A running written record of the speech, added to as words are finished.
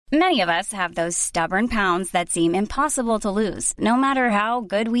Many of us have those stubborn pounds that seem impossible to lose, no matter how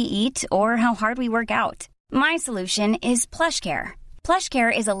good we eat or how hard we work out. My solution is PlushCare.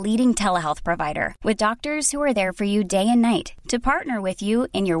 PlushCare is a leading telehealth provider with doctors who are there for you day and night to partner with you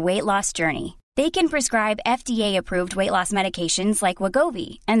in your weight loss journey. They can prescribe FDA-approved weight loss medications like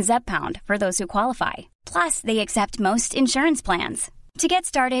Wegovy and Zepbound for those who qualify. Plus, they accept most insurance plans. To get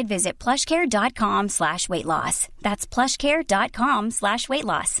started, visit plushcare.com/weightloss. That's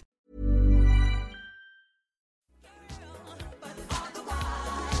plushcare.com/weightloss.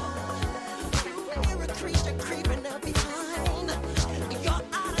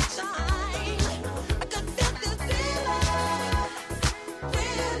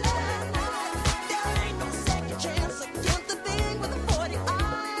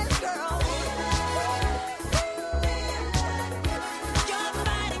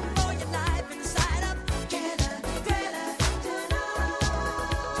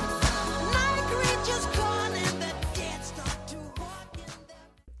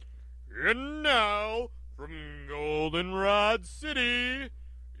 And now, from Goldenrod City,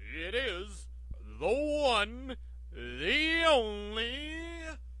 it is the one, the only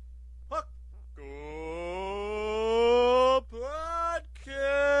Puckle Podcast.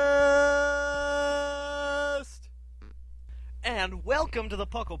 And welcome to the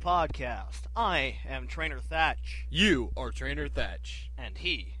Puckle Podcast. I am Trainer Thatch. You are Trainer Thatch. And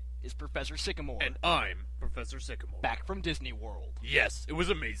he is Professor Sycamore. And I'm Professor Sycamore. Back from Disney World. Yes, it was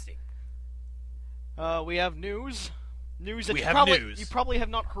amazing. We have news. News that news. You probably have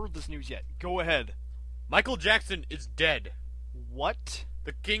not heard this news yet. Go ahead. Michael Jackson is dead. What?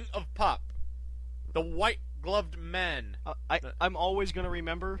 The king of pop. The white-gloved man. I'm always going to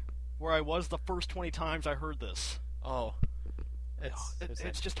remember where I was the first 20 times I heard this. Oh.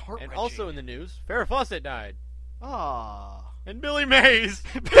 It's just heart-wrenching. And also in the news, Farrah Fawcett died. Ah. And Billy Mays.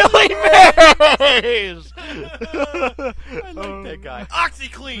 Billy Mays! I like that guy.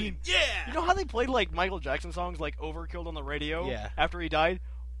 OxyClean! Yeah! You know how they played, like, Michael Jackson songs like Overkill on the radio? Yeah. After he died?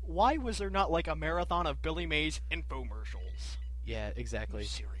 Why was there not, like, a marathon of Billy Mays infomercials? Yeah, exactly. I'm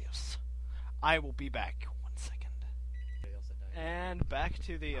serious. I will be back 1 second. And back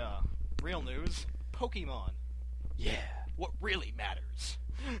to the, real news. Pokemon. Yeah. What really matters.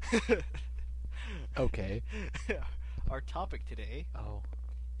 Okay. Our topic today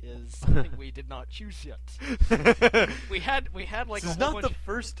is something we did not choose yet. we had like this a is whole not bunch... the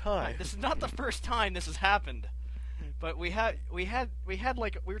first time. This is not the first time this has happened. But we had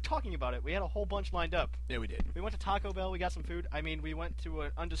like, we were talking about it. We had a whole bunch lined up. Yeah, we did. We went to Taco Bell, we got some food. I mean, we went to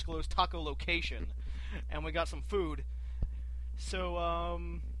an undisclosed taco location and we got some food. So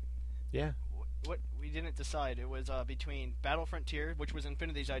yeah. What we didn't decide. It was between Battle Frontier, which was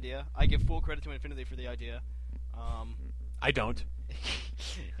Infinity's idea. I give full credit to Infinity for the idea. I don't.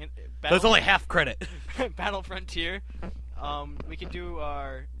 Battle That's only half credit. Battle Frontier. We could do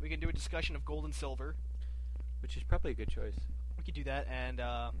a discussion of Gold and Silver, which is probably a good choice. We could do that, and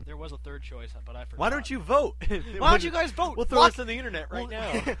there was a third choice, but I forgot. Why don't you vote? Why don't you guys vote? We'll throw this on the internet right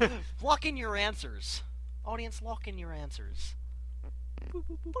now. Lock in your answers, audience. Lock in your answers.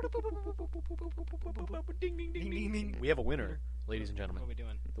 Ding, ding, ding, ding, ding. We have a winner, ladies and gentlemen. What are we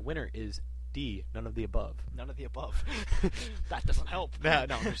doing? The winner is D. None of the above. None of the above. That doesn't help. No.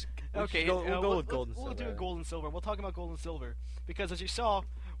 Okay, we'll go with gold and silver. We'll do gold and silver. We'll talk about gold and silver because, as you saw,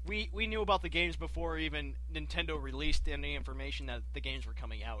 we knew about the games before even Nintendo released any information that the games were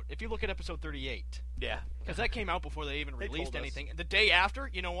coming out. If you look at episode 38, yeah, because that came out before they even released anything. The day after,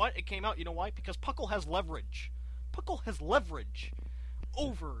 you know what? It came out. You know why? Because Puckle has leverage. Puckle has leverage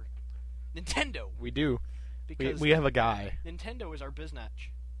over Nintendo. We do. Because we have a guy. Nintendo is our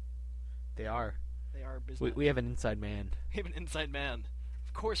biznatch. They are. They are our biznatch. We have an inside man. We have an inside man.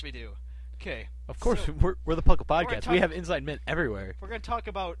 Of course we do. Okay. Of course, so we're the Puckle Podcast. We have inside men everywhere. We're going to talk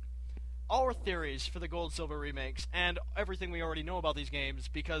about our theories for the Gold Silver remakes and everything we already know about these games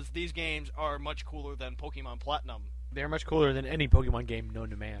because these games are much cooler than Pokemon Platinum. They're much cooler than any Pokemon game known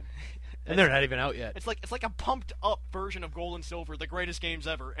to man. And they're not even out yet. It's like a pumped up version of Gold and Silver, the greatest games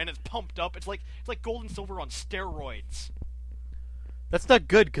ever, and it's pumped up. It's like Gold and Silver on steroids. That's not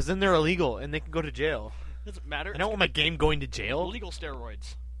good because then they're illegal and they can go to jail. Doesn't matter. I don't want my game going to jail. Illegal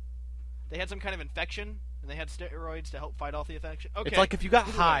steroids. They had some kind of infection and they had steroids to help fight off the infection. Okay. It's like if you got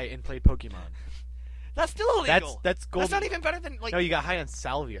high and played Pokemon. That's still illegal. That's gold. That's not even better than like. No, you got high on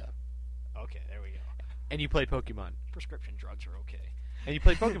salvia. Okay, there we go. And you played Pokemon. Prescription drugs are okay. And you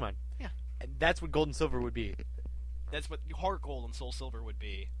played Pokemon. Yeah. And that's what Gold and Silver would be. That's what Heart Gold and Soul Silver would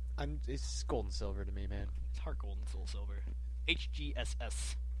be. It's Gold and Silver to me, man. It's Heart Gold and Soul Silver.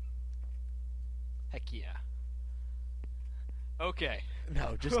 HGSS. Heck yeah. Okay.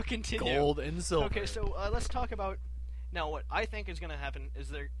 No, just We'll continue. gold and silver. Okay, so let's talk about now. What I think is going to happen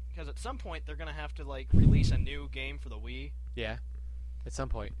is because at some point they're going to have to like release a new game for the Wii. Yeah. At some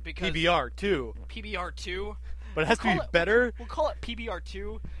point. Because PBR 2. PBR 2. But it has to be better. We'll call it PBR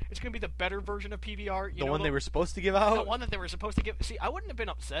 2. It's going to be the better version of PBR. The one they were supposed to give out. The one that they were supposed to give. See, I wouldn't have been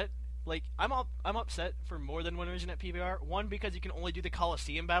upset. Like I'm upset for more than one reason at PBR. One, because you can only do the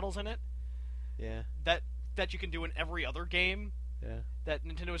Coliseum battles in it. Yeah. That you can do in every other game. Yeah. That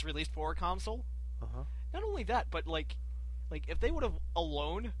Nintendo has released for a console. Uh-huh. Not only that, but like if they would have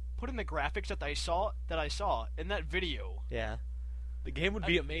alone put in the graphics that I saw in that video. Yeah. The game would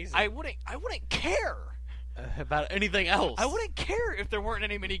be amazing. I wouldn't care about anything else. I wouldn't care if there weren't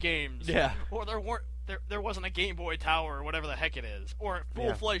any mini games. Yeah. Or there wasn't a Game Boy Tower or whatever the heck it is, or a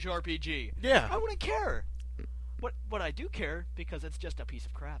full-fledged RPG. Yeah. I wouldn't care. What I do care, because it's just a piece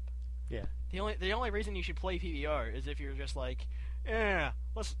of crap. Yeah. The only reason you should play PBR is if you're just like, yeah,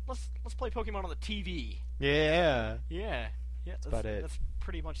 let's play Pokemon on the TV. Yeah. Yeah. That's about it. That's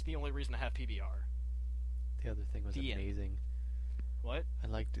pretty much the only reason to have PBR. The other thing was amazing. What? I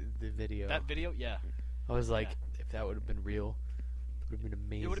liked the video. That video? Yeah. I was like, if that would have been real, it would have been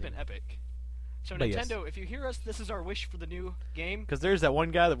amazing. It would have been epic. So But Nintendo, if you hear us, this is our wish for the new game. Because there's that one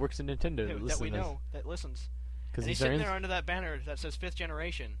guy that works in Nintendo that we know that listens. And he's sitting there under that banner that says 5th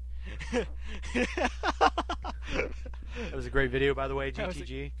generation. That was a great video, by the way,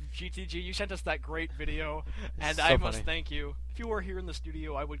 GTG. GTG, you sent us that great video, and so I must funny. thank you. If you were here in the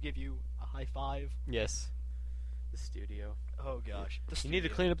studio, I would give you a high five. Yes. The studio. Oh gosh, You need to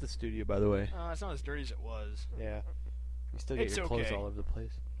clean up the studio, by the way. It's not as dirty as it was. Yeah. You still get It's your clothes okay. all over the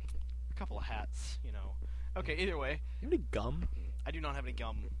place. A couple of hats, you know. Okay, either way, You have any gum? I do not have any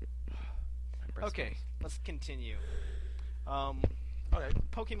gum. My breath Okay, smells. let's continue. Alright,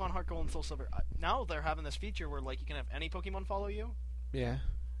 Pokemon Heart Gold and Soul Silver. Now they're having this feature where like you can have any Pokemon follow you, Yeah.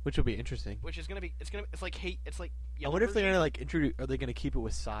 Which will be interesting. which is it's like I yellow wonder if they're version. gonna like introduce. Are they gonna keep it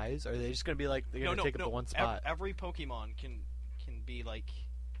with size? Or are they just gonna be like they're gonna take up the one spot? Every Pokemon can be like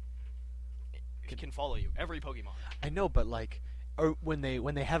can follow you. Every Pokemon. I know, but like, or when they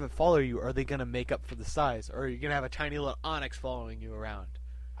have it follow you, are they gonna make up for the size, or are you gonna have a tiny little Onix following you around?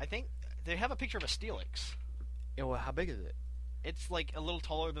 I think they have a picture of a Steelix. Yeah. Well, how big is it? It's like a little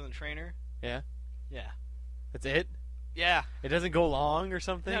taller than the trainer. Yeah. Yeah. That's it. Yeah. It doesn't go long or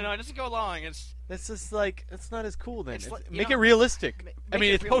something. No, it doesn't go long. It's That's just like it's not as cool then. It's like- you Make know, it realistic. I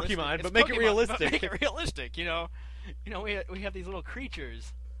mean, it's realistic. Pokemon, It's but make it Pokemon, realistic. but make it realistic. You know, we have these little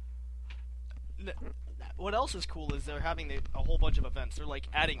creatures. What else is cool is they're having a whole bunch of events. They're like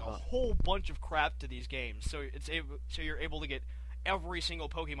adding a whole bunch of crap to these games, so you're able to get every single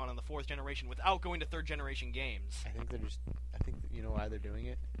Pokemon in the 4th generation without going to 3rd generation games. I think you know why they're doing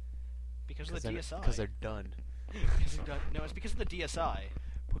it. Because of the DSi. Because they're done. No, it's because of the DSi.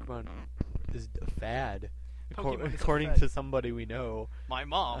 Pokemon is a fad. Pokemon is a According fad. to somebody we know. My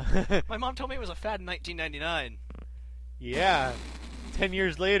mom told me it was a fad in 1999. Yeah. 10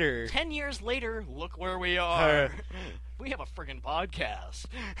 years later. 10 years later, look where we are. We have a friggin' podcast.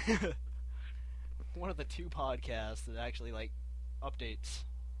 One of the 2 podcasts that actually like updates.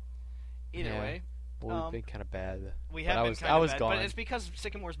 Either Yeah. way, Well, we've been kind of bad. we But have been kind I of was bad, gone. but it's because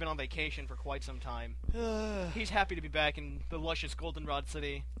Sycamore's been on vacation for quite some time. He's happy to be back in the luscious Goldenrod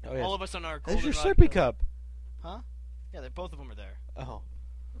City. Oh, yes. All of us on our That's your Goldenrod Slurpee cup. Huh? Yeah, both of them are there. Oh.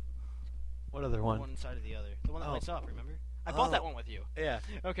 What other one? One side of the other. The one that Oh. lights up, remember? I bought Oh. that one with you. Yeah.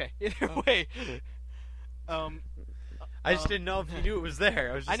 Okay, either way. I just didn't know if you knew it was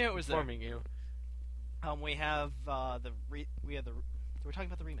there. I was just I knew it was there. informing you. We have we're talking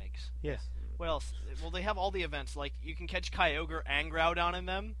about the remakes. Yes. What else? Well, they have all the events. Like, you can catch Kyogre and Groudon in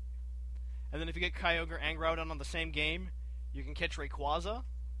them. And then if you get Kyogre and Groudon on the same game, you can catch Rayquaza,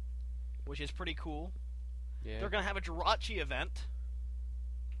 which is pretty cool. Yeah. They're going to have a Jirachi event.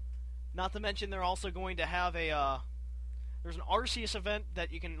 Not to mention they're also going to have there's an Arceus event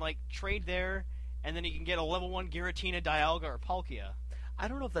that you can, like, trade there, and then you can get a level 1 Giratina, Dialga, or Palkia. I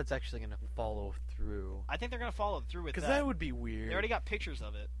don't know if that's actually going to follow through. I think they're going to follow through with that. Because that would be weird. They already got pictures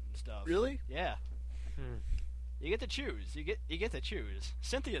of it and stuff. Really? Yeah. Hmm. You get to choose. You get to choose.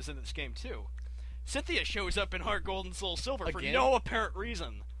 Cynthia's in this game too. Cynthia shows up in Heart Gold and Soul Silver for Again? no apparent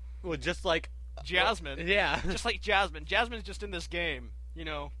reason. Well, just like... Jasmine. Yeah. Just like Jasmine. Jasmine's just in this game, you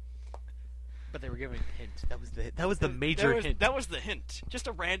know. But they were giving a hint. That was the major hint. That was the hint. Just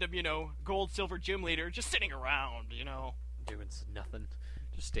a random, gold, silver gym leader just sitting around, Doing nothing.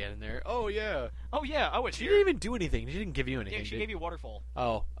 Just standing there. Oh, yeah. Oh yeah, I was She here. didn't even do anything. She didn't give you anything. Yeah, she did- gave you Waterfall.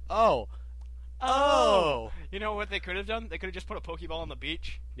 Oh. Oh. Oh. You know what they could have done? They could have just put a Pokeball on the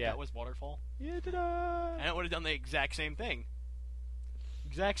beach. Yeah. That was Waterfall. Yeah, ta-da. And it would have done the exact same thing.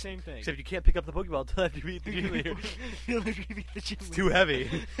 Exact same thing. Except you can't pick up the Pokeball until after you beat the gym leader. It's too heavy.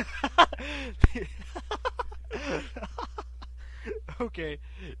 Okay.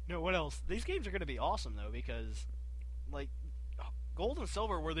 No, what else? These games are going to be awesome, though, because, like, Gold and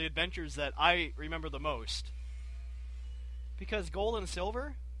Silver were the adventures that I remember the most. Because Gold and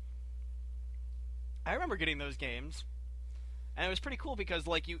Silver, I remember getting those games, and it was pretty cool because,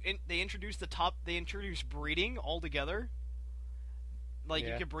 like, they introduced breeding altogether. Like,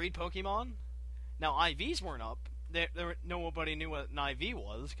 you could breed Pokemon. Now, IVs weren't up. Nobody knew what an IV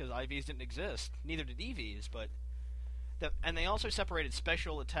was, because IVs didn't exist. Neither did EVs, but... and they also separated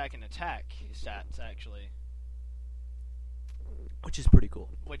special attack and attack stats, actually. Which is pretty cool.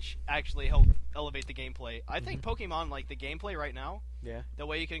 Which actually helped elevate the gameplay. I think Pokemon, like, the gameplay right now, the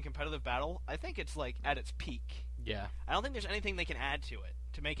way you can competitive battle, I think it's, like, at its peak. Yeah. I don't think there's anything they can add to it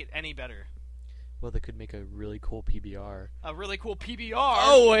to make it any better. Well, they could make a really cool PBR. A really cool PBR?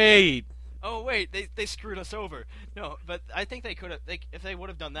 Oh, wait! Oh, wait, they screwed us over. No, but I think they could have, if they would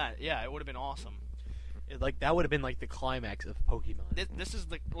have done that, yeah, it would have been awesome. Like, that would have been, like, the climax of Pokemon. This is,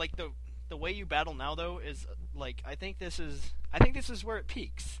 the way you battle now, though, is, like, I think this is where it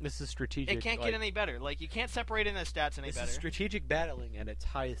peaks. This is strategic. It can't get any better. Like, you can't separate in the stats any better. This is strategic battling at its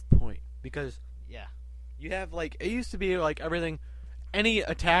highest point. Because... Yeah. You have, like... It used to be, like, everything... Any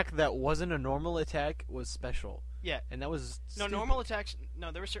attack that wasn't a normal attack was special. Yeah. And that was stupid. No, normal attacks...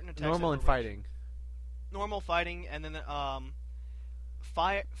 No, there were certain attacks... Normal and fighting. Normal fighting, and then,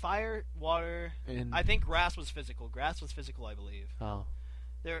 Fire, water... And I think grass was physical. Grass was physical, I believe. Oh.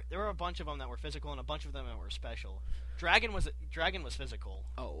 There were a bunch of them that were physical, and a bunch of them that were special. Dragon was physical.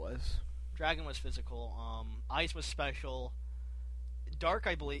 Oh, it was. Dragon was physical. Ice was special. Dark,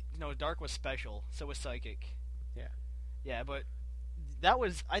 I believe... No, Dark was special. So was Psychic. Yeah. Yeah, but...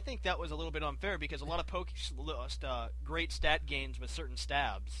 I think that was a little bit unfair because a lot of Pokes lost great stat gains with certain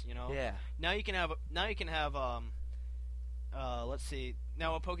stabs, you know? Yeah. Now you can have let's see,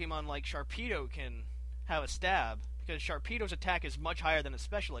 now a Pokemon like Sharpedo can have a stab because Sharpedo's attack is much higher than its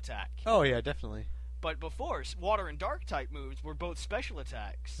special attack. Oh, yeah, definitely. But before, Water and Dark type moves were both special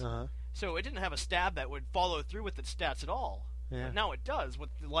attacks. Uh-huh. So it didn't have a stab that would follow through with its stats at all. Yeah. But now it does with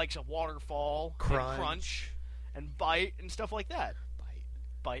the likes of Waterfall, Crunch. and Crunch, and Bite, and stuff like that.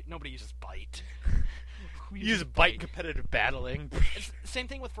 Bite. Nobody uses Bite. We use Bite competitive battling. It's the same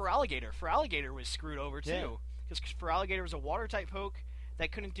thing with Feraligatr. Feraligatr was screwed over too. Because Feraligatr was a water type poke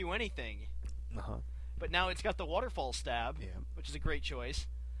that couldn't do anything. Uh-huh. But now it's got the Waterfall stab, which is a great choice.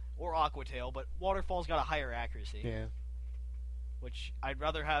 Or Aqua Tail, but Waterfall's got a higher accuracy. Yeah. Which I'd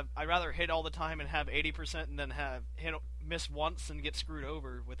rather hit all the time and have 80% and then miss once and get screwed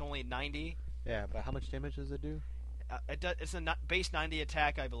over with only 90. Yeah, but how much damage does it do? It's a base 90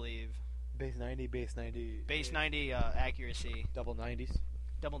 attack, I believe. Base 90. Base 90 accuracy. Double 90s.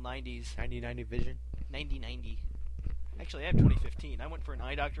 Double 90s. 90 vision. 90. Actually, I have 2015. I went for an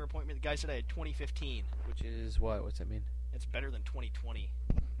eye doctor appointment. The guy said I had 2015. Which is what? What's that mean? It's better than 2020.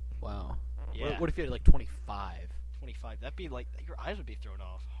 Wow. Yeah. What if you had like 25? 25. That'd be like, your eyes would be thrown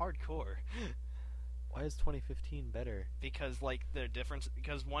off. Hardcore. Why is 2015 better? Because, like, the difference...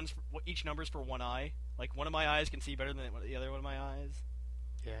 Because each number's for one eye. Like, one of my eyes can see better than the other one of my eyes.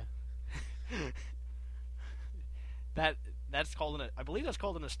 Yeah. That's called I believe that's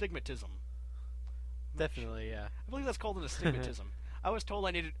called an astigmatism. Definitely, yeah. I believe that's called an astigmatism. I was told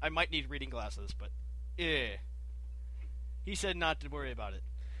I might need reading glasses, but... Yeah. He said not to worry about it.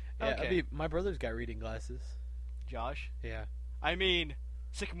 Yeah, okay. my brother's got reading glasses. Josh? Yeah. I mean,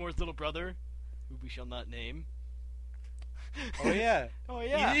 Sycamore's little brother, who we shall not name. Oh, yeah. Oh,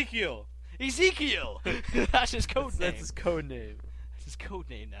 yeah. Ezekiel! That's his code name. That's his code name. That's his code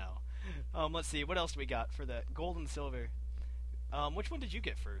name now. Let's see, what else do we got for the Gold and Silver? Which one did you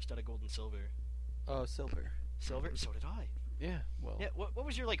get first out of Gold and Silver? Oh, Silver. Silver? So did I. Yeah, well... Yeah, what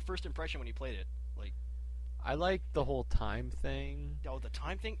was your, like, first impression when you played it? Like... I liked the whole time thing. Oh, the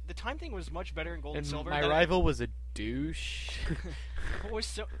time thing? The time thing was much better in Gold and Silver. My rival was a douche.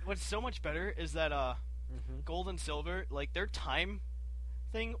 What's so much better is that, Gold and Silver, like, their time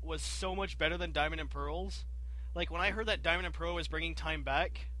thing was so much better than Diamond and Pearls. Like, when I heard that Diamond and Pearl was bringing time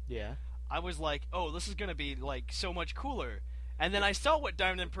back... Yeah. I was like, oh, this is gonna be, like, so much cooler. And then I saw what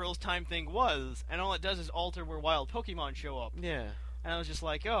Diamond and Pearl's time thing was, and all it does is alter where wild Pokemon show up. Yeah. And I was just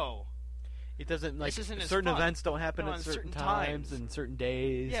like, oh... It doesn't, like, certain events don't happen at certain times and certain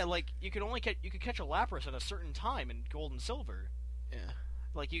days. Yeah, like, you could catch a Lapras at a certain time in Gold and Silver. Yeah.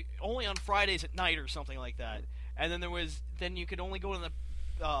 Like, only on Fridays at night or something like that. And then you could only go to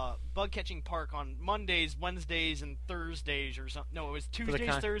bug catching park on Mondays, Wednesdays, and Thursdays or something. No, it was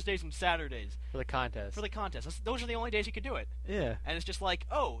Tuesdays, Thursdays, and Saturdays for the contest. For the contest, those are the only days you could do it. Yeah. And it's just like,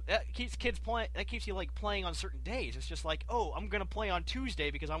 oh, that keeps kids playing. That keeps you like playing on certain days. It's just like, oh, I'm gonna play on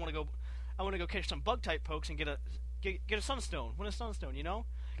Tuesday because I want to go catch some bug type pokes and get a sunstone. Win a sunstone, you know?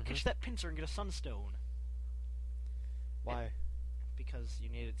 Catch that pincer and get a sunstone. Why? Because you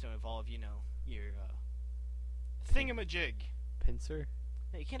need it to evolve, you know, your thingamajig. Pincer?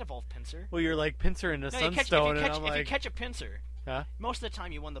 No, you can't evolve pincer. Well, you're like pincer and a sunstone, if you catch a pincer, huh? Most of the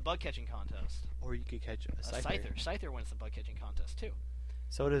time you won the bug catching contest. Or you could catch a scyther. Scyther wins the bug catching contest too.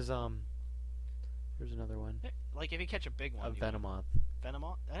 So does There's another one. Like if you catch a big one. A Venomoth.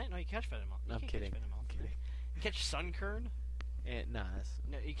 Venomoth? I didn't know you catch Venomoth. I'm kidding. I'm kidding. You catch Sunkern? Nah.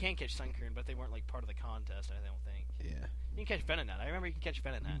 No, you can't catch Sunkern, but they weren't like part of the contest. I don't think. Yeah. You can catch Venonat. I remember you can catch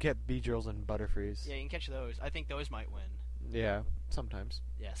Venonat. You can get Beedrills and Butterfrees. Yeah, you can catch those. I think those might win. Yeah, sometimes.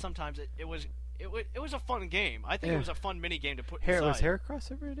 Yeah, sometimes it was a fun game. I think it was a fun mini game to put inside. Was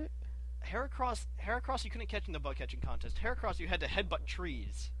Heracross ever in it? Heracross you couldn't catch in the bug catching contest. Heracross you had to headbutt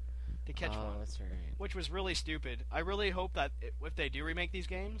trees to catch one. That's right. Which was really stupid. I really hope that if they do remake these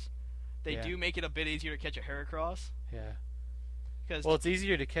games, they do make it a bit easier to catch a Heracross. Yeah. Because it's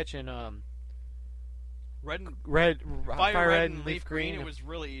easier to catch in Fire Red and Leaf Green. It was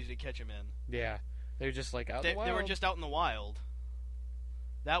really easy to catch them in. Yeah. They're just like out in the wild. They were just out in the wild.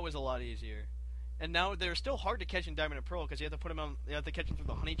 That was a lot easier. And now they're still hard to catch in Diamond and Pearl because you have to put them on. You have to catch them through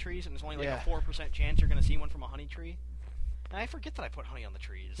the honey trees, and there's only like a 4% chance you're going to see one from a honey tree. And I forget that I put honey on the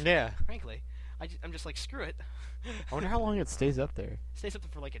trees. Yeah. Frankly, I'm just like, screw it. I wonder how long it stays up there. It stays up there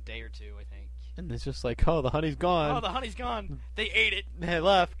for like a day or two, I think. And it's just like, oh, the honey's gone. Oh, the honey's gone. They ate it. They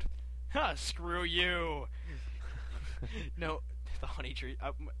left. Huh, screw you. No, the honey tree.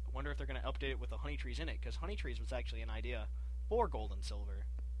 I wonder if they're going to update it with the honey trees in it, because honey trees was actually an idea for Gold and Silver.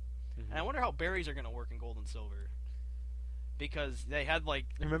 And I wonder how berries are going to work in Gold and Silver. Because they had like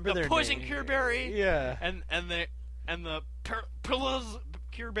the poison cure berry, and the Pilla's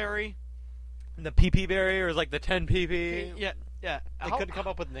cure berry, and the PP berry, or like the 10 PP. Yeah. They couldn't come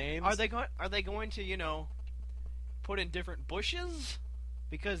up with names. Are they going to put in different bushes?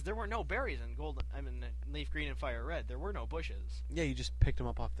 Because there were no berries in Leaf Green and Fire Red. There were no bushes. Yeah, you just picked them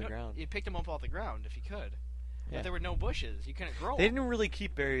up off the ground. You picked them up off the ground if you could. Yeah. But there were no bushes. You couldn't grow them. They didn't really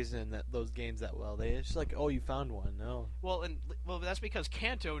keep berries in those games that well. They just like, oh, you found one. No. Well, that's because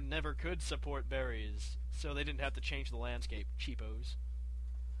Kanto never could support berries, so they didn't have to change the landscape. Cheapos.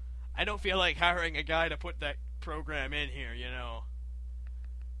 I don't feel like hiring a guy to put that program in here.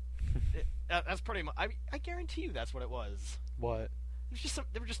 That's pretty much. I guarantee you that's what it was. What?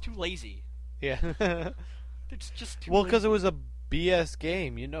 They were just too lazy. Yeah. They're just too lazy. Because it was a BS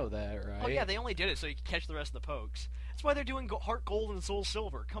game, you know that, right? Oh yeah, they only did it so you could catch the rest of the pokes. That's why they're doing Heart Gold and Soul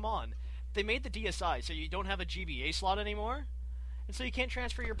Silver. Come on, they made the DSi so you don't have a GBA slot anymore, and so you can't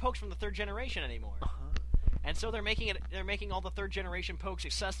transfer your pokes from the 3rd generation anymore. And so they're making all the 3rd generation pokes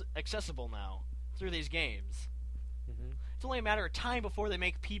accessible now through these games. It's only a matter of time before they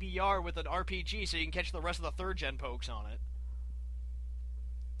make PBR with an RPG so you can catch the rest of the 3rd gen pokes on it.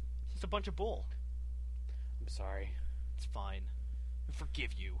 It's just a bunch of bull. I'm sorry. It's fine. I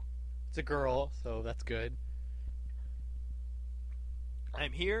forgive you. It's a girl, so that's good.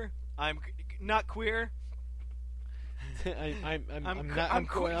 I'm here. I'm not queer. I'm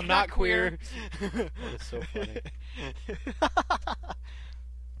not queer. That is so funny.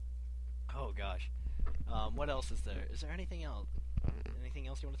 Oh gosh. What else is there? Is there anything else? Anything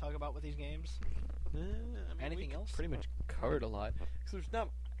else you want to talk about with these games? Anything else? Pretty much covered a lot. There's not.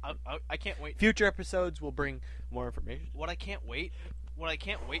 I can't wait. Future episodes will bring more information. What I can't wait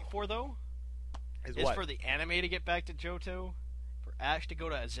for though, is what? For the anime to get back to Johto, for Ash to go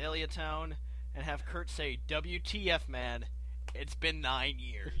to Azalea Town, and have Kurt say, "WTF, man? It's been 9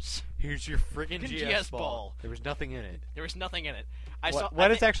 years. Here's your friggin' GS ball. There was nothing in it. There was nothing in it.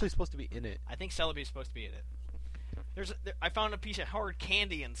 What is actually supposed to be in it? I think Celebi is supposed to be in it. I found a piece of hard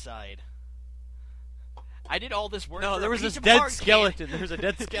candy inside. I did all this work. No, for there a was piece this of dead hard skeleton. Candy. There's a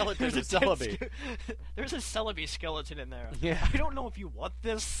dead skeleton in Celebi. There's a Celebi skeleton in there. Yeah. I don't know if you want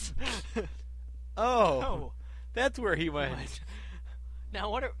this. Oh, that's where he went.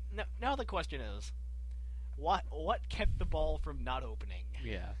 What? Now the question is, what kept the ball from not opening?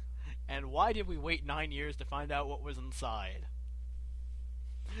 Yeah. And why did we wait 9 years to find out what was inside?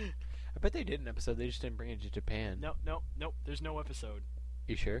 I bet they did an episode. They just didn't bring it to Japan. No. There's no episode.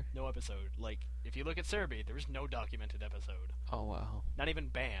 You sure? No episode. Like, if you look at Cerebi, there was no documented episode. Oh, wow. Not even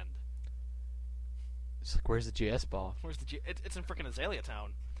banned. It's like, where's the GS ball? It's in frickin' Azalea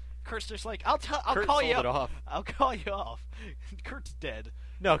Town. Kurt's just like, I'll Kurt call sold you it up. off. I'll call you off. Kurt's dead.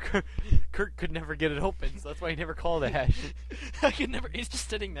 No, Kurt could never get it open, so that's why he never called Ash. He's just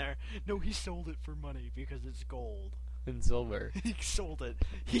sitting there. No, he sold it for money because it's gold. And silver. He sold it.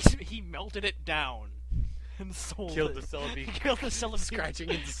 He melted it down and sold Killed it. the Celebi. Killed the Celebi. Scratching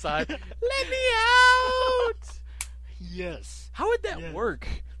into the side. Let me out! Yes. How would that work?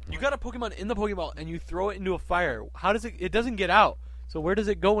 You got a Pokemon in the Pokeball and you throw it into a fire. How does it? It doesn't get out. So where does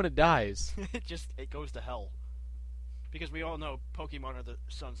it go when it dies? It goes to hell. Because we all know Pokemon are the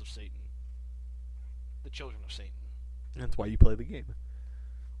sons of Satan. The children of Satan. That's why you play the game.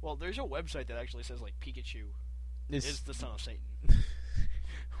 Well, there's a website that actually says like Pikachu is the son of Satan.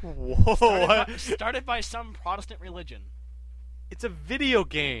 Whoa! Started by some Protestant religion. It's a video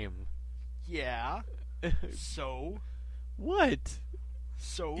game. Yeah. So? What?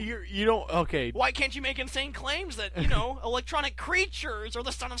 So? You don't. Okay. Why can't you make insane claims that, you know, electronic creatures are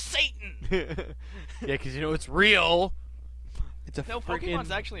the son of Satan? Yeah, because you know it's real. It's a Pokemon's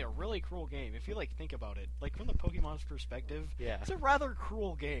actually a really cruel game. If you like think about it, like from the Pokemon's perspective, yeah, it's a rather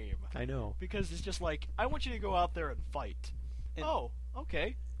cruel game. I know. Because it's just like, I want you to go out there and fight. Oh,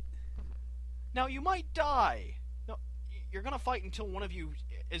 okay. Now you might die. No, you're gonna fight until one of you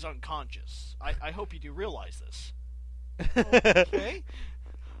is unconscious. I hope you do realize this. Okay.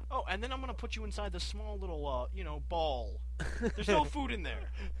 Oh, and then I'm gonna put you inside this small little, ball. There's no food in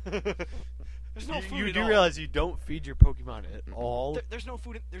there. There's no food. You do realize you don't feed your Pokemon at all. There's no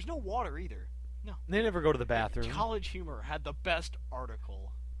food. There's no water either. No. They never go to the bathroom. College Humor had the best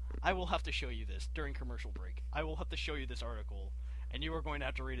article. I will have to show you this during commercial break. I will have to show you this article, and you are going to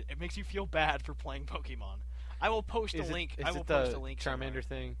have to read it. It makes you feel bad for playing Pokemon. I will post a link. I will post a link. Charmander somewhere.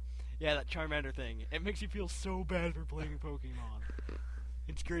 thing. Yeah, that Charmander thing. It makes you feel so bad for playing Pokemon.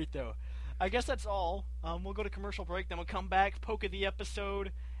 It's great though. I guess that's all. We'll go to commercial break, then we'll come back, poke of the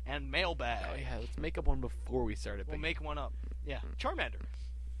episode, and mailbag. Oh yeah, let's make up one before we start it. We'll make one up. Yeah, Charmander.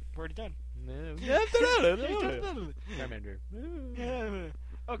 We're already done. Charmander.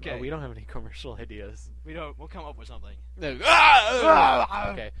 Okay. No, we don't have any commercial ideas. We don't. We'll come up with something. Okay.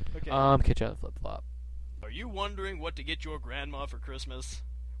 Okay. Catch you on the flip flop. Are you wondering what to get your grandma for Christmas?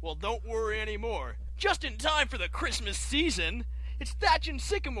 Well, don't worry anymore. Just in time for the Christmas season, it's Thatch and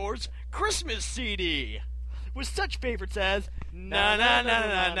Sycamore's Christmas CD. With such favorites as na na na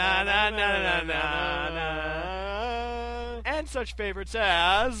na na na na na na, and such favorites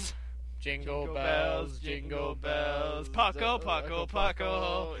as Jingle bells, Paco, Paco, Paco,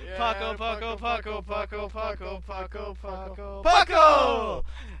 Paco, Paco, Paco, Paco, Paco, Paco, Paco, Paco,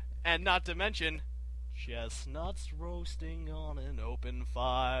 and not to mention chestnuts roasting on an open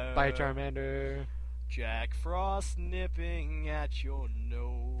fire. Bye, Charmander. Jack Frost nipping at your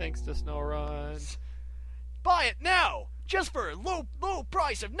nose. Thanks to Snorunt. Buy it now, just for a low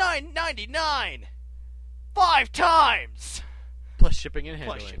price of $9.99. 5 times. Plus shipping and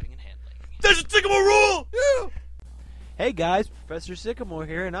handling. That's a Sycamore rule! Yeah! Hey guys, Professor Sycamore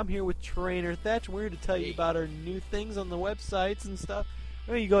here, and I'm here with Trainer Thatch. We're here to tell you about our new things on the websites and stuff.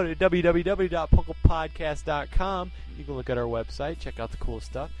 You go to www.pucklepodcast.com. You can look at our website, check out the cool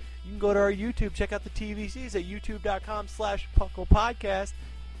stuff. You can go to our YouTube, check out the TVCs at youtube.com/pucklepodcast.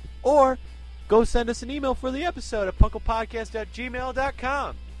 Or go send us an email for the episode at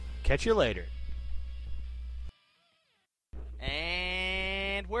pucklepodcast@gmail.com. Catch you later.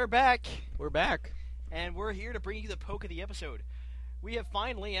 And we're back. We're back. And we're here to bring you the poke of the episode. We have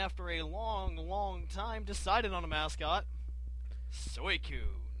finally, after a long, long time, decided on a mascot.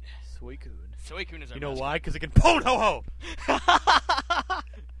 Suicune. Suicune. Suicune is our You know mascot. why? Because it can pwn ho ho!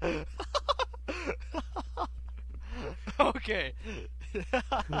 Okay.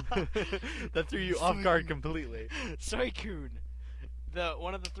 That threw you off guard completely. Suicune.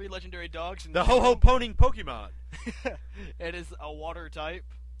 One of the 3 legendary dogs in The ho-ho poning Pokemon. It is a water type.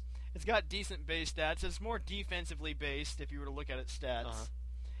 It's got decent base stats. It's more defensively based if you were to look at its stats. Uh-huh.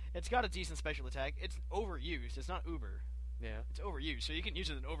 It's got a decent special attack. It's overused. It's not uber. Yeah. It's overused, so you can use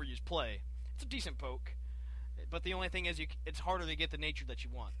it in overused play. It's a decent poke. But the only thing is it's harder to get the nature that you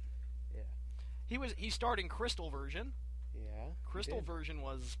want. Yeah. He started in Crystal version. Yeah. Crystal version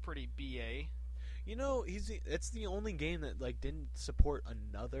was pretty BA. You know, it's the only game that didn't support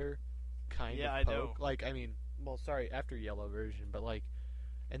another kind of poke. I know. After Yellow version, but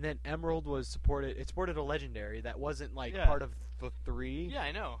and then Emerald was supported. It supported a legendary that wasn't part of the 3. Yeah,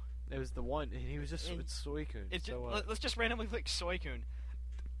 I know. It was the one, and he was just it's Suicune. Let's just randomly click Suicune.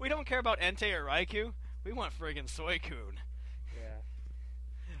 We don't care about Entei or Raikou. We want friggin' Suicune.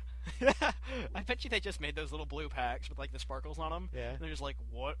 Yeah. I bet you they just made those little blue packs with the sparkles on them. Yeah. And they're just like,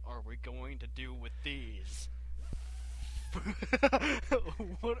 what are we going to do with these?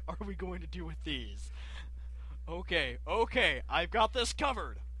 What are going to do with these? Okay, I've got this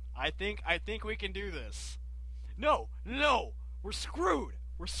covered. I think we can do this. No, we're screwed.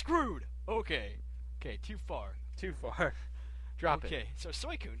 Okay, too far. Drop it. Okay, so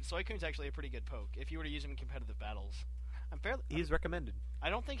Suicoon's actually a pretty good poke if you were to use him in competitive battles. He's recommended. I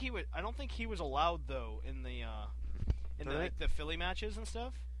don't think he was allowed though in the the Philly matches and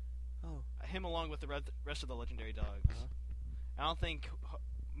stuff. Oh, him along with the rest of the legendary dogs. Uh-huh. I don't think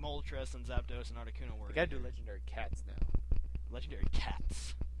Moltres and Zapdos and Articuno were. We gotta do legendary cats now. Legendary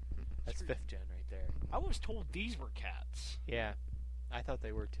cats. That's 5th gen right there. I was told these were cats. Yeah, I thought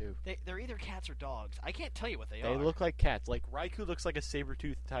they were too. They're either cats or dogs. I can't tell you what they are. They look like cats. Like Raikou looks like a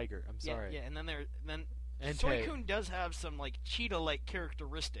saber-toothed tiger. I'm sorry. Yeah, and then Entei. Suicune does have some like cheetah-like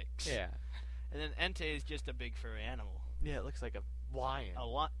characteristics. Yeah. And then Entei is just a big furry animal. Yeah, it looks like a lion.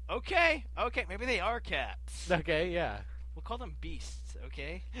 Okay, maybe they are cats. Okay, yeah. We'll call them beasts,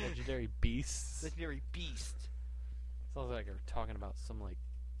 okay? Legendary beasts. Legendary beast. Sounds like we're talking about some like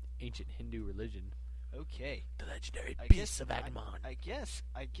ancient Hindu religion. Okay. The legendary beasts of Agumon. I guess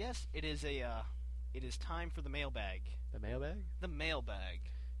it is it is time for the mailbag. The mailbag? The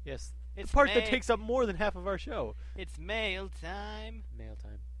mailbag. Yes. It's the part that takes up more than half of our show. It's mail time. Mail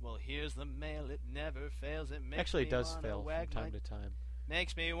time. Well, here's the mail. It never fails. It makes Actually, me it does wanna fail wag from time to time.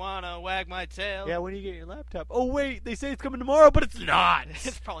 Makes me wanna wag my tail. Yeah, when you get your laptop. Oh wait, they say it's coming tomorrow, but it's not.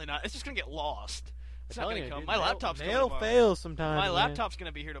 It's probably not. It's just gonna get lost. It's not gonna come. Dude, My laptop's coming mail tomorrow. fails sometimes. My laptop's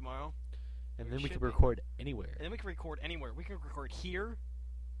gonna be here tomorrow. And then we can record anywhere. And then we can record anywhere. We can record here,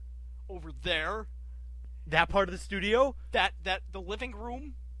 over there. That part of the studio? The living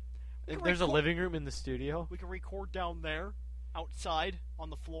room. There's a living room in the studio. We can record down there, outside on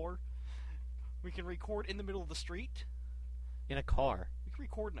the floor. We can record in the middle of the street. In a car. We can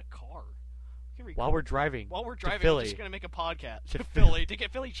record in a car. While we're driving. I'm just gonna make a podcast to Philly to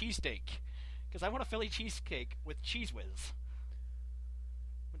get Philly cheesesteak, because I want a Philly cheesecake with Cheese Whiz.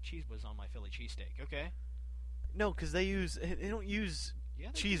 I want Cheese Whiz on my Philly cheesesteak. Okay. No, because they don't use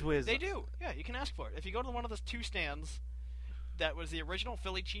Cheese Whiz. They do. Yeah, you can ask for it if you go to one of those 2 stands. That was the original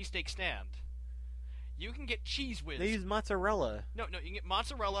Philly cheesesteak stand. You can get Cheese Whiz. They use mozzarella. No, you can get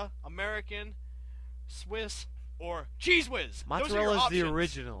mozzarella, American, Swiss, or Cheese Whiz. Mozzarella is the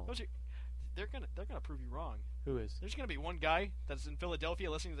original. They're gonna prove you wrong. Who is? There's gonna be one guy that's in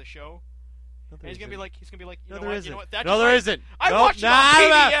Philadelphia listening to the show. No, and he's gonna be like, no, there isn't. You know what? No, there isn't. I watched it on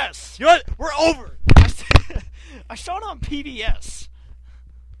PBS. You know what? We're over. I saw it on PBS.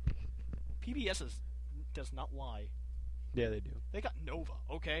 PBS does not lie. Yeah, they do. They got Nova,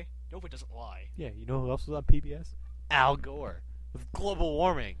 okay? Nova doesn't lie. Yeah, you know who else was on PBS? Al Gore. With global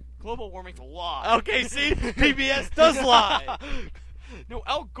warming. Global warming's a lie. Okay, see? PBS does lie. No,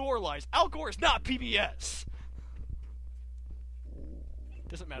 Al Gore lies. Al Gore is not PBS.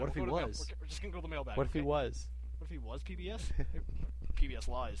 Doesn't matter. What if he was? We're just going to go to the mailbag. What if he was? What if he was PBS? PBS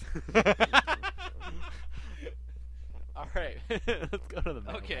lies. All right. Let's go to the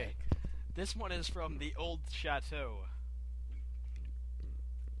mailbag. Okay. This one is from the Old Chateau.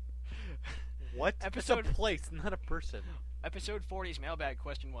 What? It's a place, not a person. Episode 40's mailbag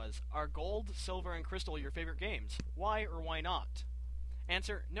question was, are Gold, Silver, and Crystal your favorite games? Why or why not?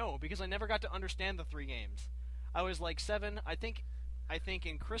 Answer, no, because I never got to understand the 3 games. I was like 7, I think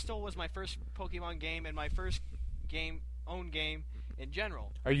in Crystal was my first Pokemon game and my first own game in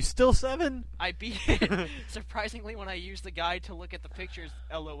general. Are you still 7? I beat it, surprisingly, when I used the guide to look at the pictures,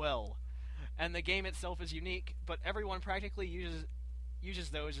 LOL. And the game itself is unique, but everyone practically uses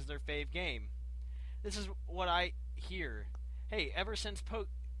those as their fave game. This is what I hear. Hey, ever since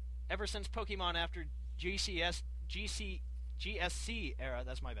Pokemon after GSC era,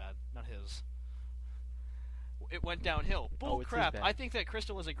 that's my bad, not his. It went downhill. Bull crap. I think that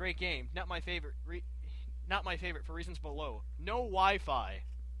Crystal is a great game. Not my favorite. Not my favorite for reasons below. No Wi-Fi.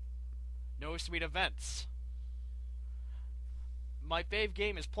 No sweet events. My fave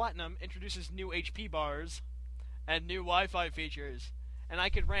game is Platinum, introduces new HP bars and new Wi-Fi features. And I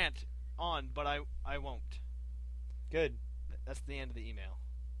could rant on, but I won't. Good. That's the end of the email.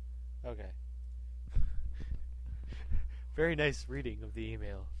 Okay. Very nice reading of the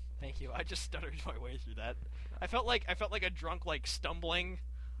email. Thank you. I just stuttered my way through that. I felt like a drunk, like, stumbling.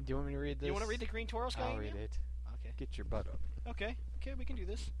 Do you want me to read this? Do you want to read the Green Tauros guy? I'll read it. Okay. Get your butt up. Okay, we can do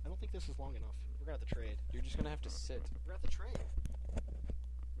this. I don't think this is long enough. We're gonna have to trade. You're just gonna have to sit. We're gonna have to trade.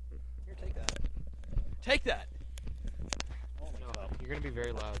 Here, take that. Take that! Oh my god. You're gonna be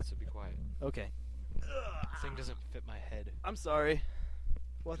very loud, so be quiet. Okay. This thing doesn't fit my head. I'm sorry.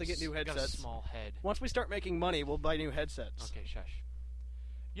 We'll have to get new headsets. Got a small head. Once we start making money, we'll buy new headsets. Okay, shush.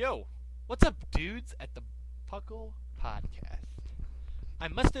 Yo, what's up, dudes? At the Puckle Podcast. I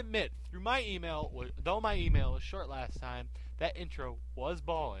must admit, though my email was short last time, that intro was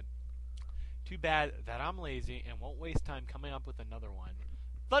ballin'. Too bad that I'm lazy and won't waste time coming up with another one.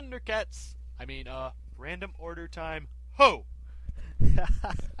 Thundercats! Random order time. Ho!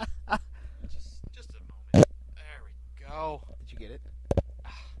 just a moment. There we go. Did you get it?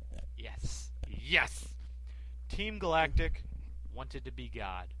 Yes! Team Galactic wanted to be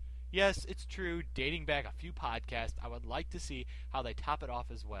God. Yes, it's true, dating back a few podcasts, I would like to see how they top it off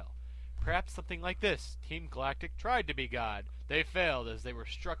as well. Perhaps something like this. Team Galactic tried to be God. They failed as they were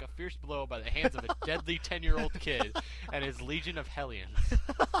struck a fierce blow by the hands of a deadly 10-year-old kid and his legion of Hellions.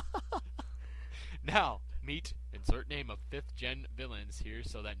 Now, meet insert name of 5th-gen villains here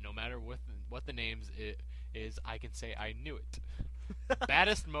so that no matter what the names is, I can say I knew it.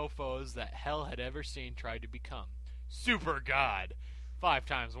 Baddest mofos that hell had ever seen tried to become. Super God! 5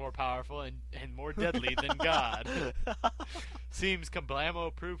 times more powerful and more deadly than God. Seems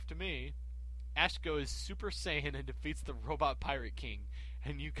Kablamo proof to me. Ash goes Super Saiyan and defeats the Robot Pirate King.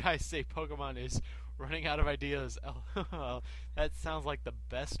 And you guys say Pokemon is running out of ideas. LOL. That sounds like the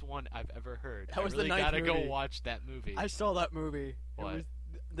best one I've ever heard. That was I really the 9th gotta movie. go watch that movie. I saw that movie. What? It was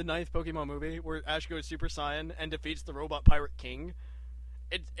the 9th Pokemon movie where Ash goes Super Saiyan and defeats the Robot Pirate King.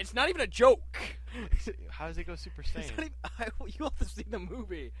 It's not even a joke. How does it go Super Saiyan? You have to see the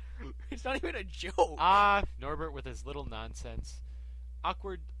movie. It's not even a joke. Norbert with his little nonsense.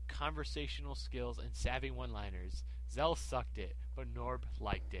 Awkward conversational skills and savvy one-liners. Zell sucked it, but Norb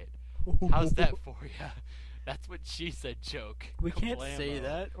liked it. How's that for ya? That's what she said joke. We can't say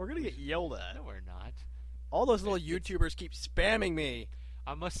that. We're going to get yelled at. No, we're not. All those little YouTubers keep spamming me.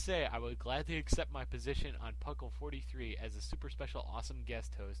 I must say, I would gladly accept my position on Puckle 43 as a super special awesome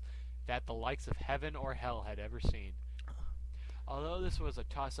guest host that the likes of heaven or hell had ever seen. Although this was a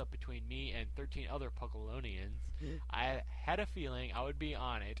toss-up between me and 13 other Puckalonians, I had a feeling I would be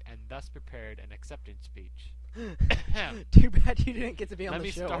on it and thus prepared an acceptance speech. Too bad you didn't get to be on the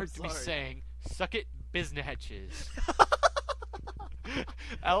show. Let me start to be saying, suck it, biznatches.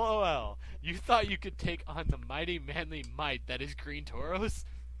 LOL. You thought you could take on the mighty manly might that is Green Tauros?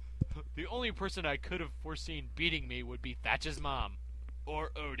 The only person I could have foreseen beating me would be Thatch's mom. Or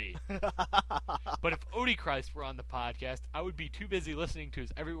Odie. But if Odie Christ were on the podcast, I would be too busy listening to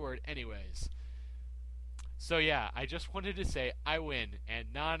his every word anyways. So yeah, I just wanted to say I win, and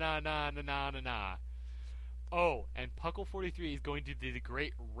na. Oh, and Puckle 43 is going to do the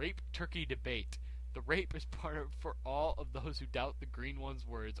great rape turkey debate. The rape is part of for all of those who doubt the Green One's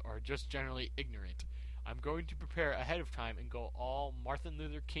words or are just generally ignorant. I'm going to prepare ahead of time and go all Martin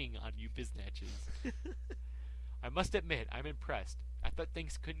Luther King on you biznatches. I must admit, I'm impressed. I thought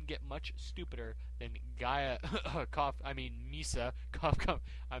things couldn't get much stupider than Gaia, Misa,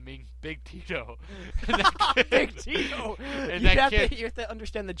 Big Tito. Big Tito! You have to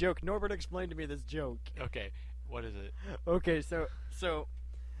understand the joke. Norbert explained to me this joke. Okay, what is it? Okay, so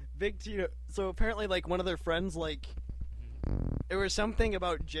Big Tito, so apparently, like, one of their friends, like, it was something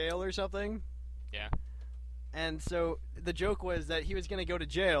about jail or something. Yeah. And so the joke was that he was going to go to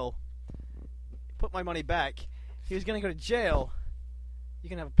jail, put my money back. He was going to go to jail. You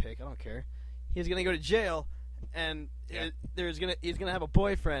can have a pick, I don't care. He was going to go to jail, and he's going to have a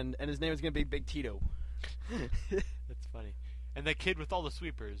boyfriend, and his name is going to be Big Tito. That's funny. And the kid with all the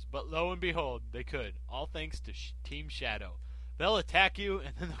sweepers, but lo and behold, they could, all thanks to Team Shadow. They'll attack you,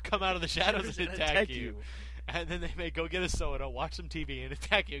 and then they'll come out of the shadows and attack you. And then they may go get a soda, watch some TV, and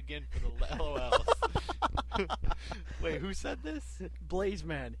attack you again for the LOLs. Wait, who said this?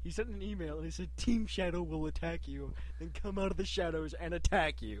 Blazeman. He sent an email, and he said, Team Shadow will attack you, then come out of the shadows and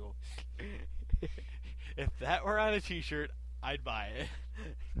attack you. If that were on a t-shirt, I'd buy it.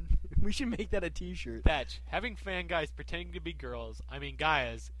 We should make that a t-shirt. Thatch, having fan guys pretending to be girls,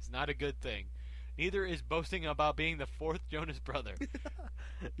 Gaias, is not a good thing. Neither is boasting about being the 4th Jonas brother.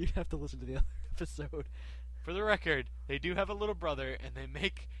 You'd have to listen to the other episode. For the record, they do have a little brother, and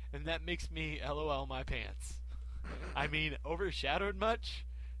that makes me LOL my pants. Overshadowed much?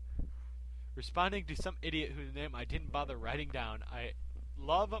 Responding to some idiot whose name I didn't bother writing down, I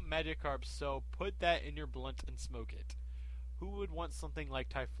love Magikarp, so put that in your blunt and smoke it. Who would want something like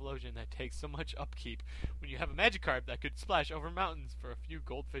Typhlosion that takes so much upkeep when you have a Magikarp that could splash over mountains for a few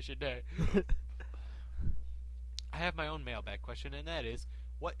goldfish a day? I have my own mailbag question, and that is,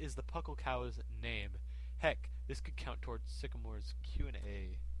 what is the Puckle Cow's name? Heck, this could count towards Sycamore's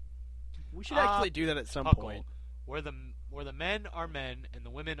Q&A. We should actually do that at some Puckle, point. Where the men are men and the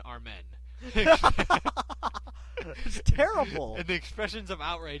women are men. It's terrible. And the expressions of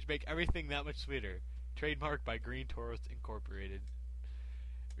outrage make everything that much sweeter. Trademarked by Green Tauros Incorporated.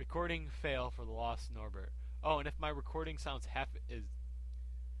 Recording fail for the lost Norbert. Oh, and if my recording sounds half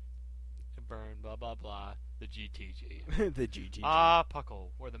burn, blah, blah, blah. The GTG. The GTG. Ah,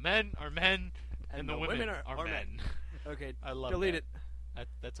 Puckle, where the men are men and the women are men. Okay, I love delete that. it.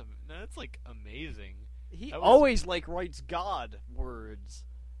 That's like amazing. He always writes God words.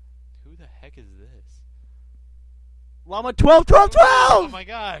 Who the heck is this? Llama 12, 12, 12! Oh my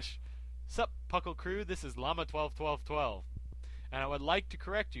gosh. Sup, Puckle crew, this is Llama 12, 12, 12. And I would like to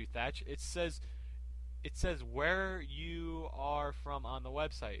correct you, Thatch. It says where you are from on the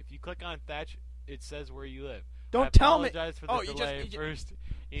website. If you click on Thatch, it says where you live. Don't tell me. I apologize for the delay. First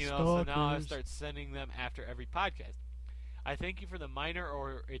email, so now I start sending them after every podcast. I thank you for the minor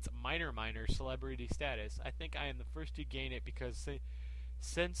or its minor celebrity status. I think I am the first to gain it because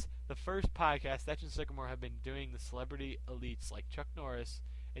since the first podcast, Thatch and Sycamore have been doing the celebrity elites like Chuck Norris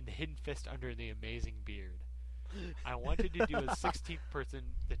and the hidden fist under the amazing beard. I wanted to do a 16th person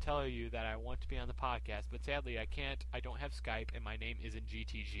to tell you that I want to be on the podcast, but sadly I can't. I don't have Skype, and my name isn't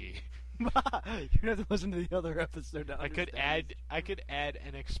GTG. You're gonna have to listen to the other episode to understand. I could add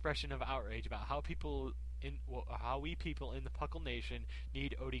an expression of outrage about how we people in the Puckle Nation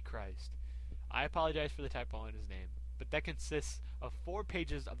need Odie Christ. I apologize for the typo in his name, but that consists of 4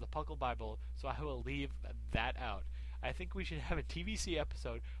 pages of the Puckle Bible, so I will leave that out. I think we should have a TVC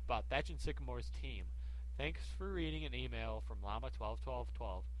episode about Thatch and Sycamore's team. Thanks for reading an email from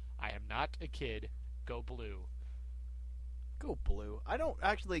Llama121212. I am not a kid. Go Blue. Go Blue. I don't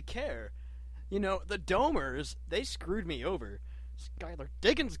actually care. You know, the Domers, they screwed me over. Skylar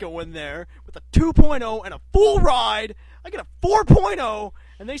Diggins go in there with a 2.0 and a full ride. I get a 4.0,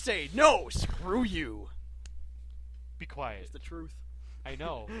 and they say, no, screw you. Be quiet. It's the truth. I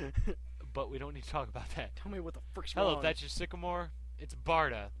know, but we don't need to talk about that. Tell me what the frick's wrong. Hello, Thatch and Sycamore. It's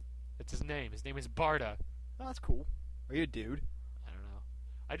Barda. That's his name. His name is Barda. Oh, that's cool. Are you a dude? I don't know.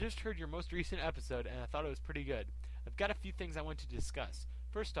 I just heard your most recent episode, and I thought it was pretty good. I've got a few things I want to discuss.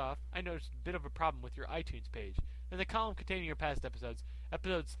 First off, I noticed a bit of a problem with your iTunes page. In the column containing your past episodes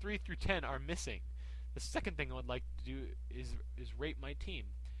 3 through 10 are missing. The second thing I would like to do is rate my team.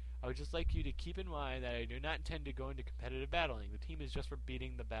 I would just like you to keep in mind that I do not intend to go into competitive battling. The team is just for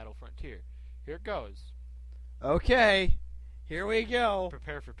beating the battle frontier. Here it goes. Okay. Here we go.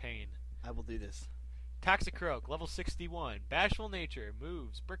 Prepare for pain. I will do this. Toxicroak, level 61. Bashful Nature,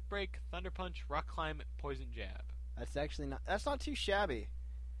 moves, Brick Break, Thunder Punch, Rock Climb, Poison Jab. That's not too shabby.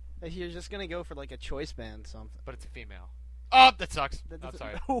 You're just gonna go for like a choice band something. But it's a female. Oh, that sucks. I'm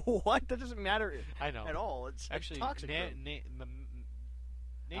sorry. What? That doesn't matter. I know. At all. It's actually toxic.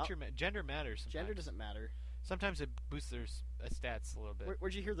 Gender matters sometimes. Gender doesn't matter. Sometimes it boosts their stats a little bit.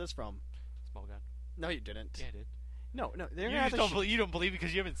 Where'd you hear this from? Small Gun. No, you didn't. Yeah, I did. No. You don't believe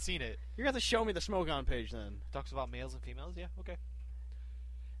because you haven't seen it. You're gonna have to show me the Smoke On page then. Talks about males and females. Yeah. Okay.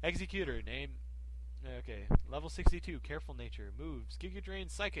 Executor name. Okay. Level 62. Careful Nature. Moves. Giga Drain.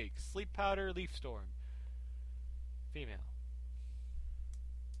 Psychic. Sleep Powder. Leaf Storm. Female.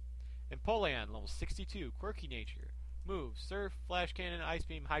 Empoleon. Level 62. Quirky Nature. Moves. Surf. Flash Cannon. Ice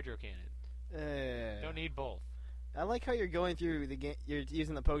Beam. Hydro Cannon. Don't need both. I like how you're going through the game. You're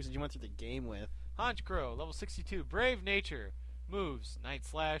using the poses you went through the game with. Haunch Crow. Level 62. Brave Nature. Moves. Night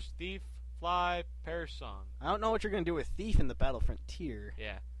Slash. Thief. Fly. Perish Song. I don't know what you're going to do with Thief in the Battle Frontier.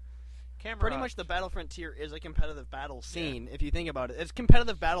 Yeah. Pretty much the Battle Frontier is a competitive battle scene, if you think about it. It's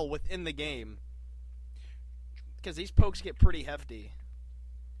competitive battle within the game. Because these pokes get pretty hefty.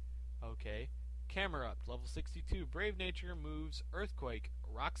 Okay. Camerupt, level 62. Brave Nature, moves, Earthquake,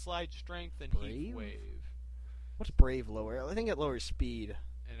 Rock Slide, Strength, and Heat Wave. What's Brave lower? I think it lowers speed.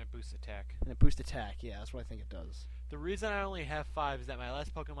 And it boosts attack. Yeah, that's what I think it does. The reason I only have 5 is that my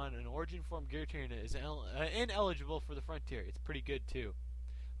last Pokemon in Origin Form Giratina is ineligible for the Frontier. It's pretty good, too.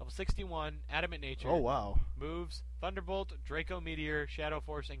 Level 61, Adamant Nature. Oh, wow. Moves, Thunderbolt, Draco Meteor, Shadow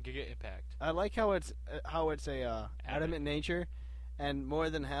Force, and Giga Impact. I like how it's Adamant Nature, and more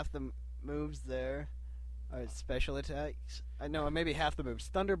than half the moves there are special attacks. No, maybe half the moves.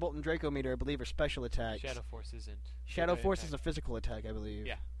 Thunderbolt and Draco Meteor, I believe, are special attacks. Shadow Force isn't. Shadow Force is a physical attack, I believe.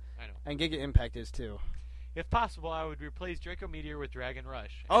 Yeah, I know. And Giga Impact is, too. If possible, I would replace Draco Meteor with Dragon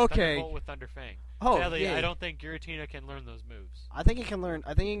Rush. And Thunderbolt with Thunder Fang. Oh, sadly, yeah. I don't think Giratina can learn those moves. I think it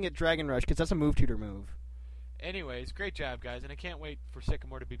can get Dragon Rush, because that's a move tutor move. Anyways, great job, guys, and I can't wait for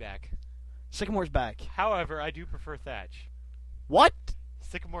Sycamore to be back. Sycamore's back. However, I do prefer Thatch. What?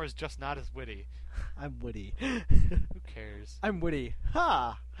 Sycamore is just not as witty. I'm witty. Who cares? I'm witty.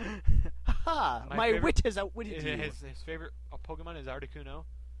 Ha! Ha! My wit has outwitted you. His favorite Pokemon is Articuno.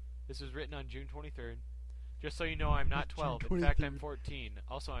 This was written on June 23rd. Just so you know, I'm not 12. In fact, I'm 14.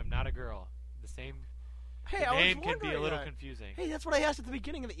 Also, I'm not a girl. The name can be a little confusing. Hey, that's what I asked at the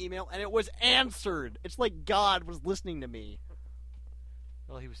beginning of the email, and it was answered. It's like God was listening to me.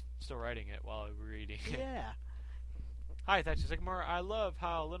 Well, he was still writing it while we were reading it. Yeah. Hi, Thatcher Sycamore. I love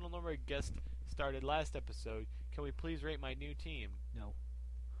how little number of guests started last episode. Can we please rate my new team? No.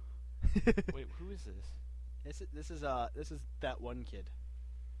 Wait, who is this? This is that one kid.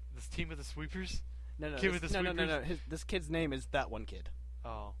 This team of the sweepers? No. Kid with the sweepers? No. This kid's name is that one kid.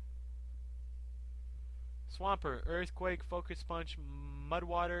 Oh. Swampert, Earthquake, Focus Punch,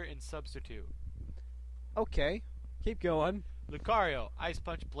 Mudwater, and Substitute. Okay. Keep going. Lucario, Ice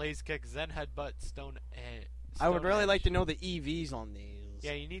Punch, Blaze Kick, Zen Headbutt, Stone I would really Edge. like to know the EVs on these.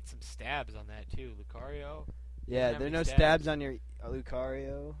 Yeah, you need some stabs on that too, Lucario. Yeah, there are no stabs on your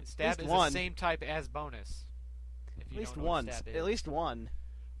Lucario. Stab is the same type as bonus. At least one. At least one.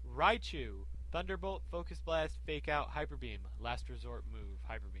 Raichu, Thunderbolt, Focus Blast, Fake Out, Hyper Beam, Last Resort move,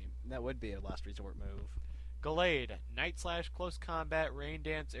 Hyper Beam. That would be a last resort move. Gallade, Night Slash, Close Combat, Rain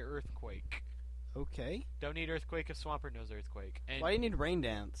Dance, Earthquake. Okay. Don't need Earthquake if Swampert knows Earthquake. And why do you need Rain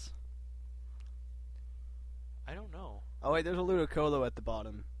Dance? I don't know. Oh wait, there's a Ludicolo at the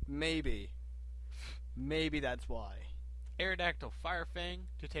bottom. Maybe that's why. Aerodactyl, Fire Fang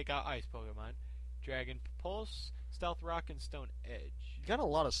to take out Ice Pokemon. Dragon Pulse, Stealth Rock, and Stone Edge. You got a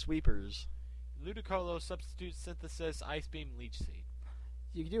lot of sweepers. Ludicolo, Substitute Synthesis, Ice Beam, Leech Seed.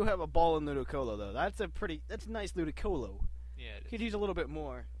 You do have a ball in Ludicolo though. That's a nice Ludicolo. Yeah, it is. Could use a little bit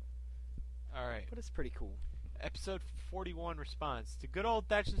more. Alright. But it's pretty cool. Episode 41 response to good old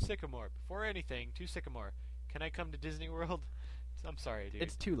Thatcher Sycamore. Before anything, to Sycamore, can I come to Disney World? I'm sorry, dude.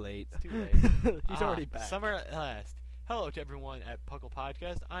 It's too late. It's too late. He's already back. Summer at last. Hello to everyone at Puckle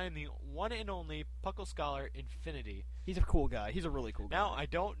Podcast. I am the one and only Puckle Scholar Infinity. He's a cool guy. He's a really cool guy. Now, I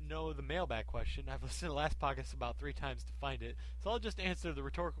don't know the mailbag question. I've listened to the last podcast about 3 times to find it, so I'll just answer the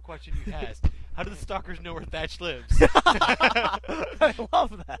rhetorical question you asked. How do the stalkers know where Thatch lives? I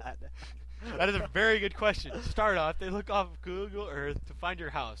love that. That is a very good question. To start off, they look off of Google Earth to find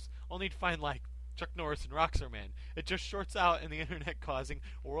your house, only to find, like, Chuck Norris and Rockstar Man. It just shorts out in the internet, causing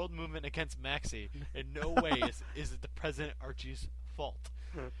a world movement against Maxie. In no way is it the President Archie's fault.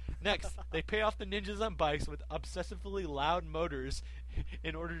 Next, they pay off the ninjas on bikes with obsessively loud motors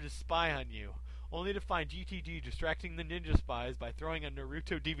in order to spy on you, only to find GTG distracting the ninja spies by throwing a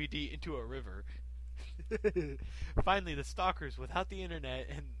Naruto DVD into a river. Finally, the stalkers, without the internet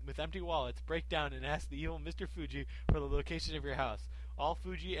and with empty wallets, break down and ask the evil Mr. Fuji for the location of your house. All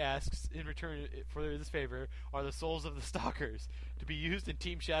Fuji asks in return for this favor are the souls of the stalkers, to be used in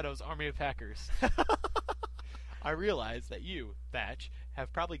Team Shadow's army of hackers. I realize that you, Thatch,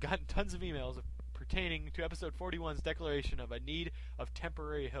 have probably gotten tons of emails pertaining to episode 41's declaration of a need of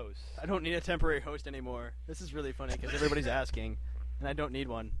temporary hosts. I don't need a temporary host anymore. This is really funny because everybody's asking, and I don't need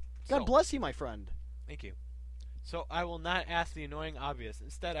one. God bless you, my friend. Thank you. So I will not ask the annoying obvious.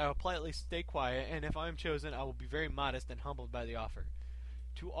 Instead, I will politely stay quiet, and if I am chosen, I will be very modest and humbled by the offer.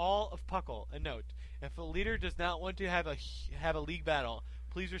 To all of Puckle, a note: if a leader does not want to have a league battle,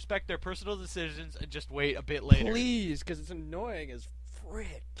 please respect their personal decisions and just wait a bit later. Please, because it's annoying as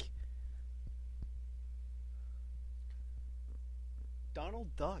frick.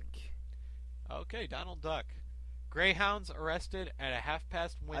 Donald Duck. Okay, Donald Duck. Greyhounds arrested at a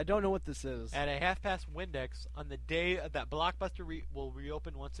half-past I don't know what this is. At a half-past Windex on the day that Blockbuster will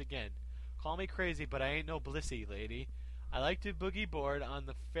reopen once again. Call me crazy, but I ain't no blissy, lady. I like to boogie board on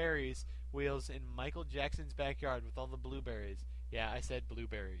the Ferris wheels in Michael Jackson's backyard with all the blueberries. Yeah, I said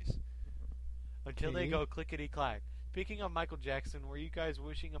blueberries. Until they go clickety-clack. Speaking of Michael Jackson, were you guys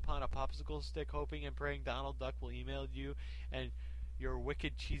wishing upon a popsicle stick, hoping and praying Donald Duck will email you and your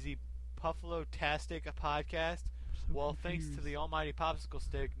wicked cheesy Puffalo-tastic podcast? Well, thanks to the almighty popsicle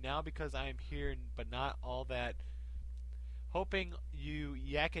stick, now because I am here but not all that, hoping you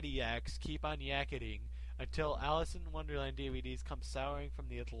yakety yaks keep on yakketing until Alice in Wonderland DVDs come souring from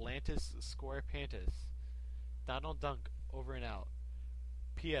the Atlantis Square Pantis. Donald Duck, over and out.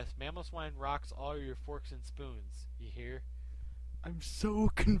 P.S. Mammal Swine rocks all your forks and spoons. You hear? I'm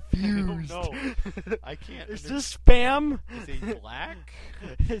so confused. I don't know. I can't. Is this spam? Is he black?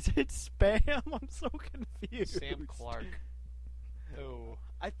 Is it spam? I'm so confused. Sam Clark. Oh.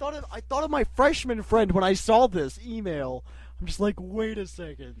 I thought of my freshman friend when I saw this email. I'm just like, wait a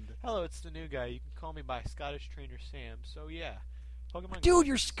second. Hello, it's the new guy. You can call me by Scottish Trainer Sam. So yeah, Pokemon. Dude,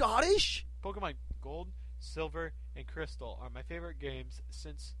 you're Scottish? Pokemon Gold, Silver, and Crystal are my favorite games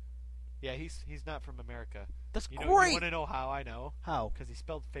since. Yeah, he's not from America. That's great. You want to know how I know? How? Because he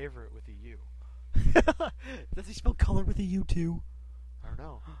spelled favorite with a U. Does he spell color with a U too? I don't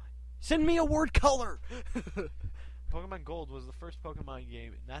know. Send me a word color. Pokemon Gold was the first Pokemon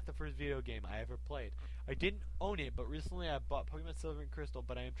game, not the first video game I ever played. I didn't own it, but recently I bought Pokemon Silver and Crystal,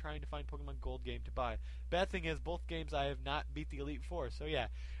 but I am trying to find Pokemon Gold game to buy. Bad thing is, both games I have not beat the Elite Four, so yeah.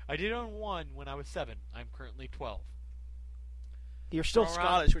 I did own one when I was 7. I'm currently 12. You're still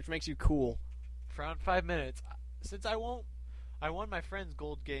Scottish, which makes you cool. For around 5 minutes. Since I won my friend's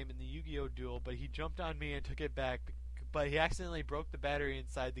Gold game in the Yu-Gi-Oh! Duel, but he jumped on me and took it back, but he accidentally broke the battery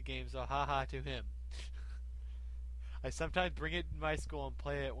inside the game, so haha to him. I sometimes bring it in my school and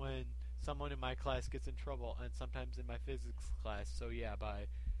play it when someone in my class gets in trouble, and sometimes in my physics class. So yeah, bye.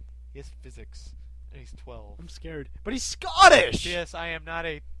 He has physics, and he's 12. I'm scared. But he's Scottish! Yes, I am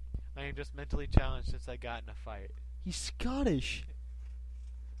just mentally challenged since I got in a fight. He's Scottish.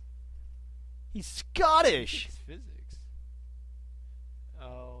 He's Scottish! It's physics.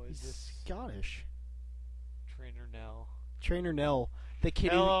 Oh, is this Scottish? Trainer Nell. Trainer Nell. The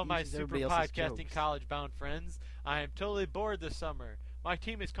kid Hello, my super podcasting college-bound friends. I am totally bored this summer. My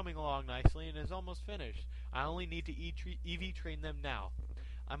team is coming along nicely and is almost finished. I only need to EV train them now.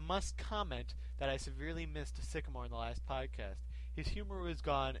 I must comment that I severely missed Sycamore in the last podcast. His humor was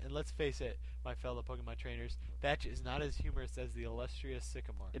gone, and let's face it, my fellow Pokemon trainers, Thatch is not as humorous as the illustrious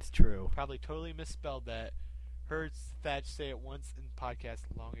Sycamore. It's true. Probably totally misspelled that. Heard Thatch say it once in podcast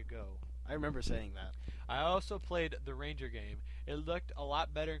long ago. I remember saying that. I also played the Ranger game. It looked a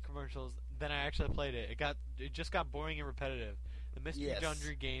lot better in commercials than I actually played it. It just got boring and repetitive. The Mystery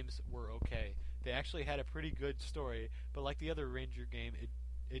Dungeon games were okay. They actually had a pretty good story, but like the other Ranger game,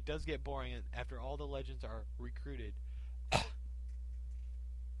 it does get boring after all the legends are recruited.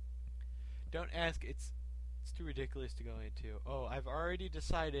 Don't ask, it's too ridiculous to go into. Oh, I've already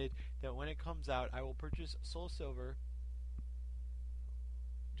decided that when it comes out, I will purchase Soul Silver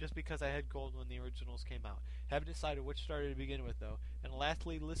just because I had Gold when the originals came out. Haven't decided which starter to begin with, though. And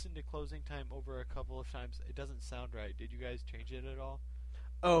lastly, listen to Closing Time over a couple of times. It doesn't sound right. Did you guys change it at all?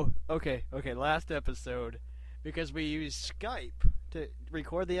 Oh, okay. Last episode, because we used Skype to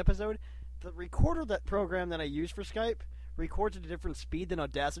record the episode, the recorder, that program that I use for Skype, records at a different speed than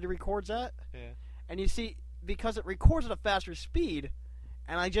Audacity records at. Yeah. And you see, because it records at a faster speed,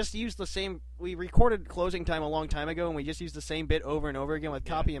 and I just used the same... We recorded Closing Time a long time ago, and we just used the same bit over and over again with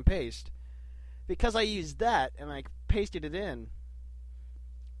copy and paste. Because I used that, and I pasted it in,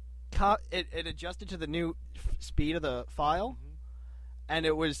 it adjusted to the new speed of the file, and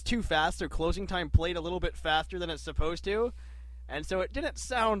it was too fast, so Closing Time played a little bit faster than it's supposed to, and so it didn't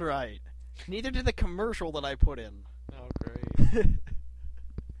sound right. Neither did the commercial that I put in. Oh, great.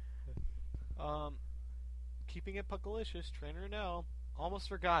 Keeping it Puckalicious, Trainer Nell almost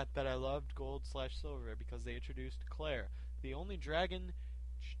forgot that I loved Gold/Silver because they introduced Claire, the only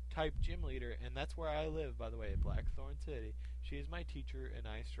dragon-type gym leader, and that's where I live, by the way, Blackthorn City. She is my teacher, and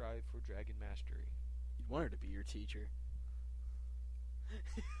I strive for dragon mastery. You'd want her to be your teacher.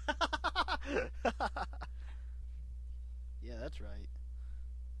 Yeah, that's right.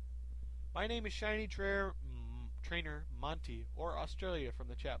 My name is Shiny Trainer Monty, or Australia from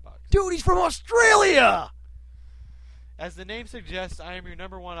the chat box. Dude, he's from Australia! As the name suggests, I am your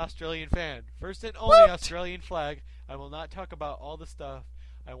 #1 Australian fan. First and only Australian flag. I will not talk about all the stuff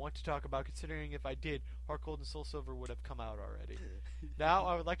I want to talk about, considering if I did, Heart Gold and Soul Silver would have come out already. Now,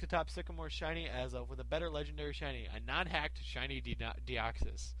 I would like to top Sycamore's Shiny Azelf with a better legendary Shiny, a non-hacked Shiny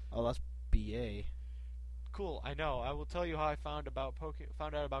Deoxys. Oh, that's BA. Cool, I know. I will tell you how I found out about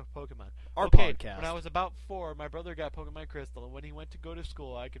Pokemon. Our podcast. When I was about 4, my brother got Pokemon Crystal, and when he went to go to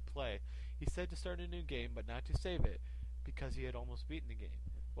school, I could play. He said to start a new game, but not to save it, because he had almost beaten the game.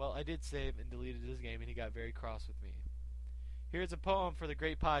 Well, I did save and deleted his game, and he got very cross with me. Here's a poem for the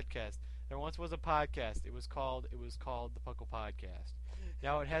great podcast. There once was a podcast. It was called the Puckle Podcast.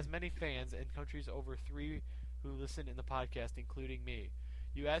 Now it has many fans and countries over 3 who listen in the podcast, including me.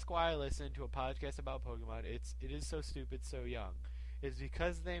 You ask why I listen to a podcast about Pokemon. It is so stupid, so young. It's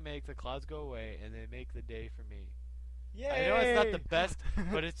because they make the clouds go away and they make the day for me. Yay! I know it's not the best,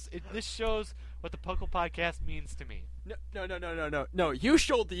 but this shows what the Puckle Podcast means to me. No. You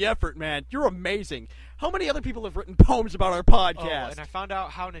showed the effort, man. You're amazing. How many other people have written poems about our podcast? Oh, and I found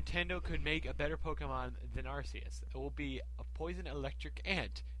out how Nintendo could make a better Pokemon than Arceus. It will be a poison electric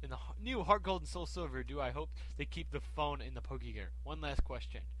ant. In the new Heart Gold and Soul Silver, I hope they keep the phone in the Pokegear. One last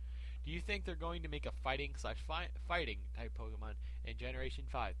question. Do you think they're going to make a fighting type Pokemon in Generation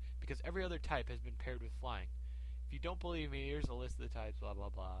 5? Because every other type has been paired with flying. If you don't believe me, here's a list of the types, blah, blah,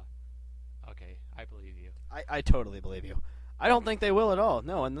 blah. Okay, I believe you. I totally believe you. I don't think they will at all.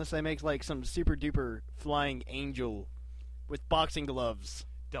 No, unless they make like some super duper flying angel with boxing gloves.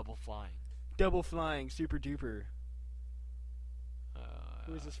 Double flying, super duper.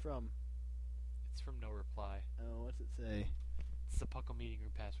 Who is this from? It's from No Reply. Oh, what's it say? It's the Puckle meeting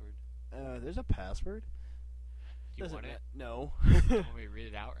room password. There's a password? You want it? No. You want me to read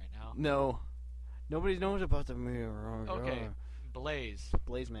it out right now? No. Nobody knows about the mirror. Okay. Blaze.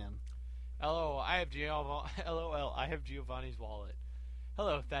 Blaze Man. LOL, I have Giovanni's wallet.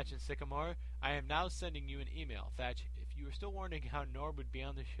 Hello, Thatch and Sycamore. I am now sending you an email. Thatch, if you were still wondering how Norm would be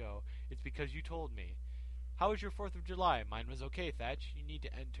on the show, it's because you told me. How was your 4th of July? Mine was okay, Thatch. You need to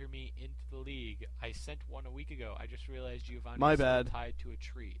enter me into the league. I sent one a week ago. I just realized Giovanni was still tied to a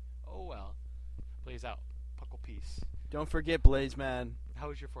tree. Oh well. Blaze out. Puckle peace. Don't forget, Blaze Man. How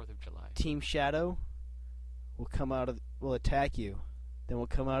was your 4th of July? Team Shadow will attack you. Then we'll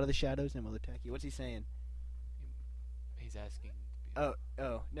come out of the shadows and we'll attack you. What's he saying? He's asking. Oh,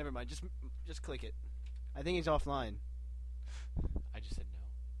 never mind. Just click it. I think he's offline. I just said no.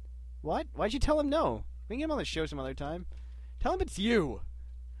 What? Why'd you tell him no? We can get him on the show some other time. Tell him it's you.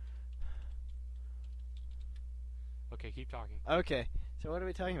 Okay, keep talking. Okay, so what are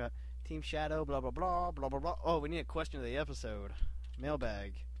we talking about? Team Shadow, blah, blah, blah, blah, blah, blah. Oh, we need a question of the episode.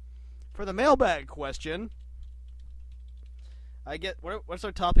 Mailbag. For the mailbag question, what's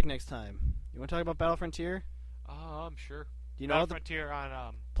our topic next time? You want to talk about Battle Frontier? I'm sure. Do you know Battle Frontier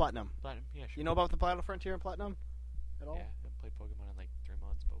on Platinum? Platinum, yeah, sure. You know about the Battle Frontier and Platinum at all? Yeah, I haven't played Pokemon in like 3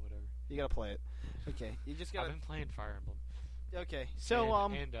 months, but whatever. You gotta play it. Okay, you just gotta. I've been playing Fire Emblem. Okay, so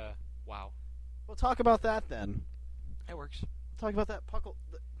WoW. We'll talk about that then. That works. We'll talk about that Puckle,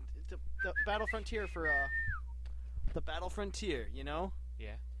 the Battle Frontier for the Battle Frontier. You know?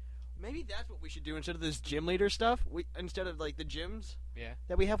 Yeah. Maybe that's what we should do instead of this gym leader stuff. Instead of like the gyms. Yeah.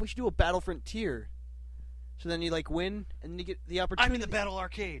 That we should do a Battle Frontier. So then you like win, and then you get the opportunity. I'm in the Battle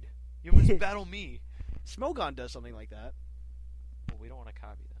Arcade. You must battle me. Smogon does something like that. Well, we don't want to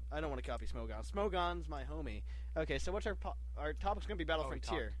copy them. I don't want to copy Smogon. Smogon's my homie. Okay, so what's our topic's going to be Battle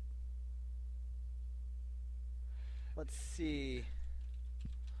Frontier. Let's see.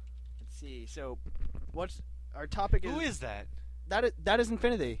 So, what's our topic? Who is that? That is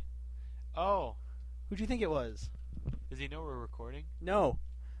Infinity. Oh. Who'd you think it was? Does he know we're recording? No.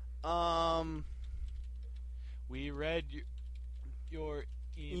 We read your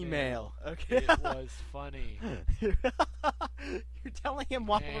email. Okay. It was funny. You're telling him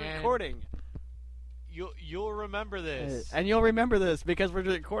while we're recording. You'll remember this. And you'll remember this because we're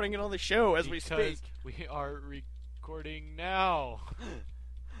recording it on the show as we speak. We are recording now.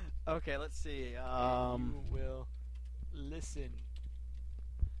 Okay, let's see. You will listen.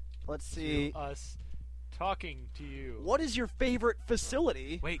 Let's see. To us talking to you. What is your favorite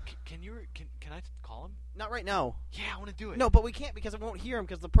facility? Wait, can I call him? Not right now. Yeah, I want to do it. No, but we can't because I won't hear him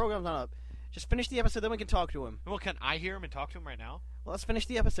because the program's not up. Just finish the episode, then we can talk to him. Well, can I hear him and talk to him right now? Well, let's finish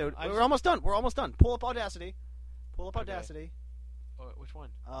the episode. We're almost done. Pull up Audacity. Audacity. Which one?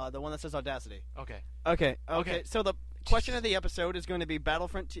 The one that says Audacity. Okay. Okay. So the question of the episode is going to be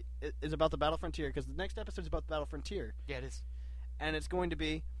is about the Battle Frontier because the next episode is about the Battle Frontier. Yeah, it is. And it's going to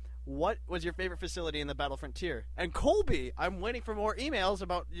be, what was your favorite facility in the Battle Frontier? And Colby, I'm waiting for more emails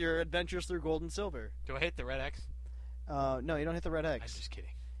about your adventures through Gold and Silver. Do I hit the red X? No, you don't hit the red X. I'm just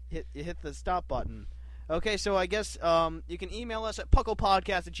kidding. You hit the stop button. Okay, so I guess you can email us at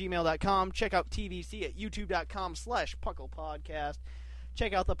pucklepodcast@gmail.com. Check out TVC at youtube.com/pucklepodcast.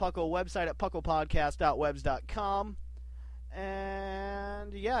 Check out the Puckle website at pucklepodcast.webs.com.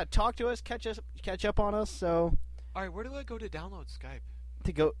 And yeah, talk to us, catch up on us. So, all right, where do I go to download Skype?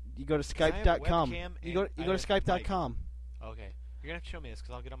 You go to Skype.com. You go to Skype.com. Okay, you're gonna have to show me this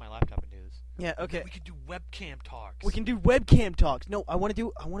because I'll get on my laptop and do this. Yeah, okay. We could do webcam talks. We can do webcam talks. No, I want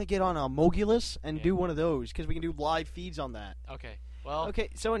to get on Mogulus and do one of those because we can do live feeds on that. Okay. Well. Okay.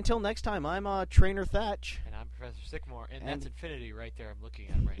 So until next time, I'm Trainer Thatch. And I'm Professor Sycamore, and that's Infinity right there. I'm looking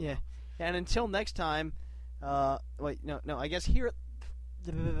at right now. Yeah. And until next time, wait, no. I guess here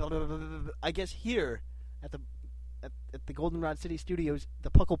at the Goldenrod City Studios, the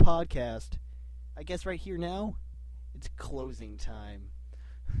Puckle Podcast. I guess right here now, it's closing time.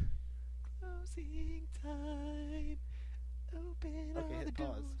 Closing time. Open all the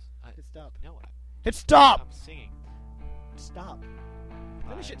doors. Hit stop. No. Hit stop! I'm singing. Stop.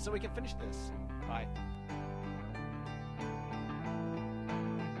 Finish it so we can finish this. Bye.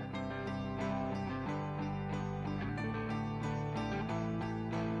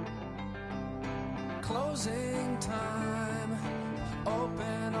 Closing time.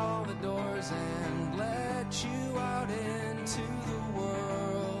 Open all the doors and let you out into the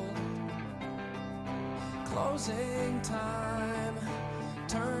world. Closing time.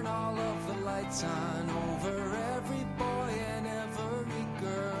 Turn all of the lights on over every boy and every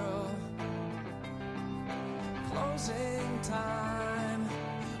girl. Closing time.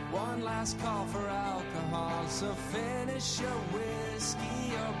 One last last call for alcohol, so finish your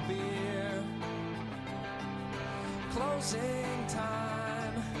whiskey or beer. Closing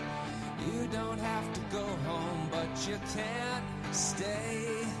time, you don't have to go home, but you can't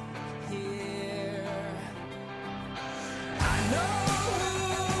stay here. I know who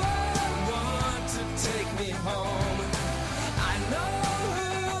I want to take me home. I know who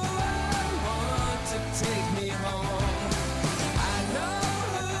I want to take me home. I know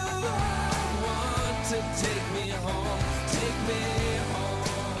who I want to take me home. Take me home.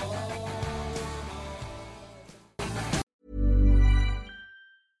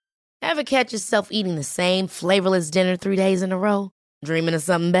 Ever catch yourself eating the same flavorless dinner 3 days in a row? Dreaming of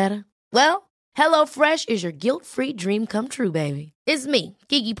something better? Well, HelloFresh is your guilt-free dream come true, baby. It's me,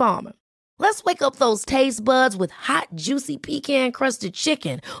 Keke Palmer. Let's wake up those taste buds with hot, juicy pecan-crusted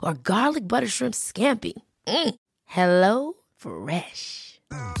chicken or garlic butter shrimp scampi. Hello Fresh.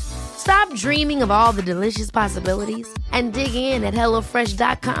 Stop dreaming of all the delicious possibilities and dig in at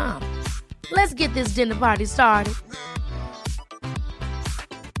HelloFresh.com. Let's get this dinner party started.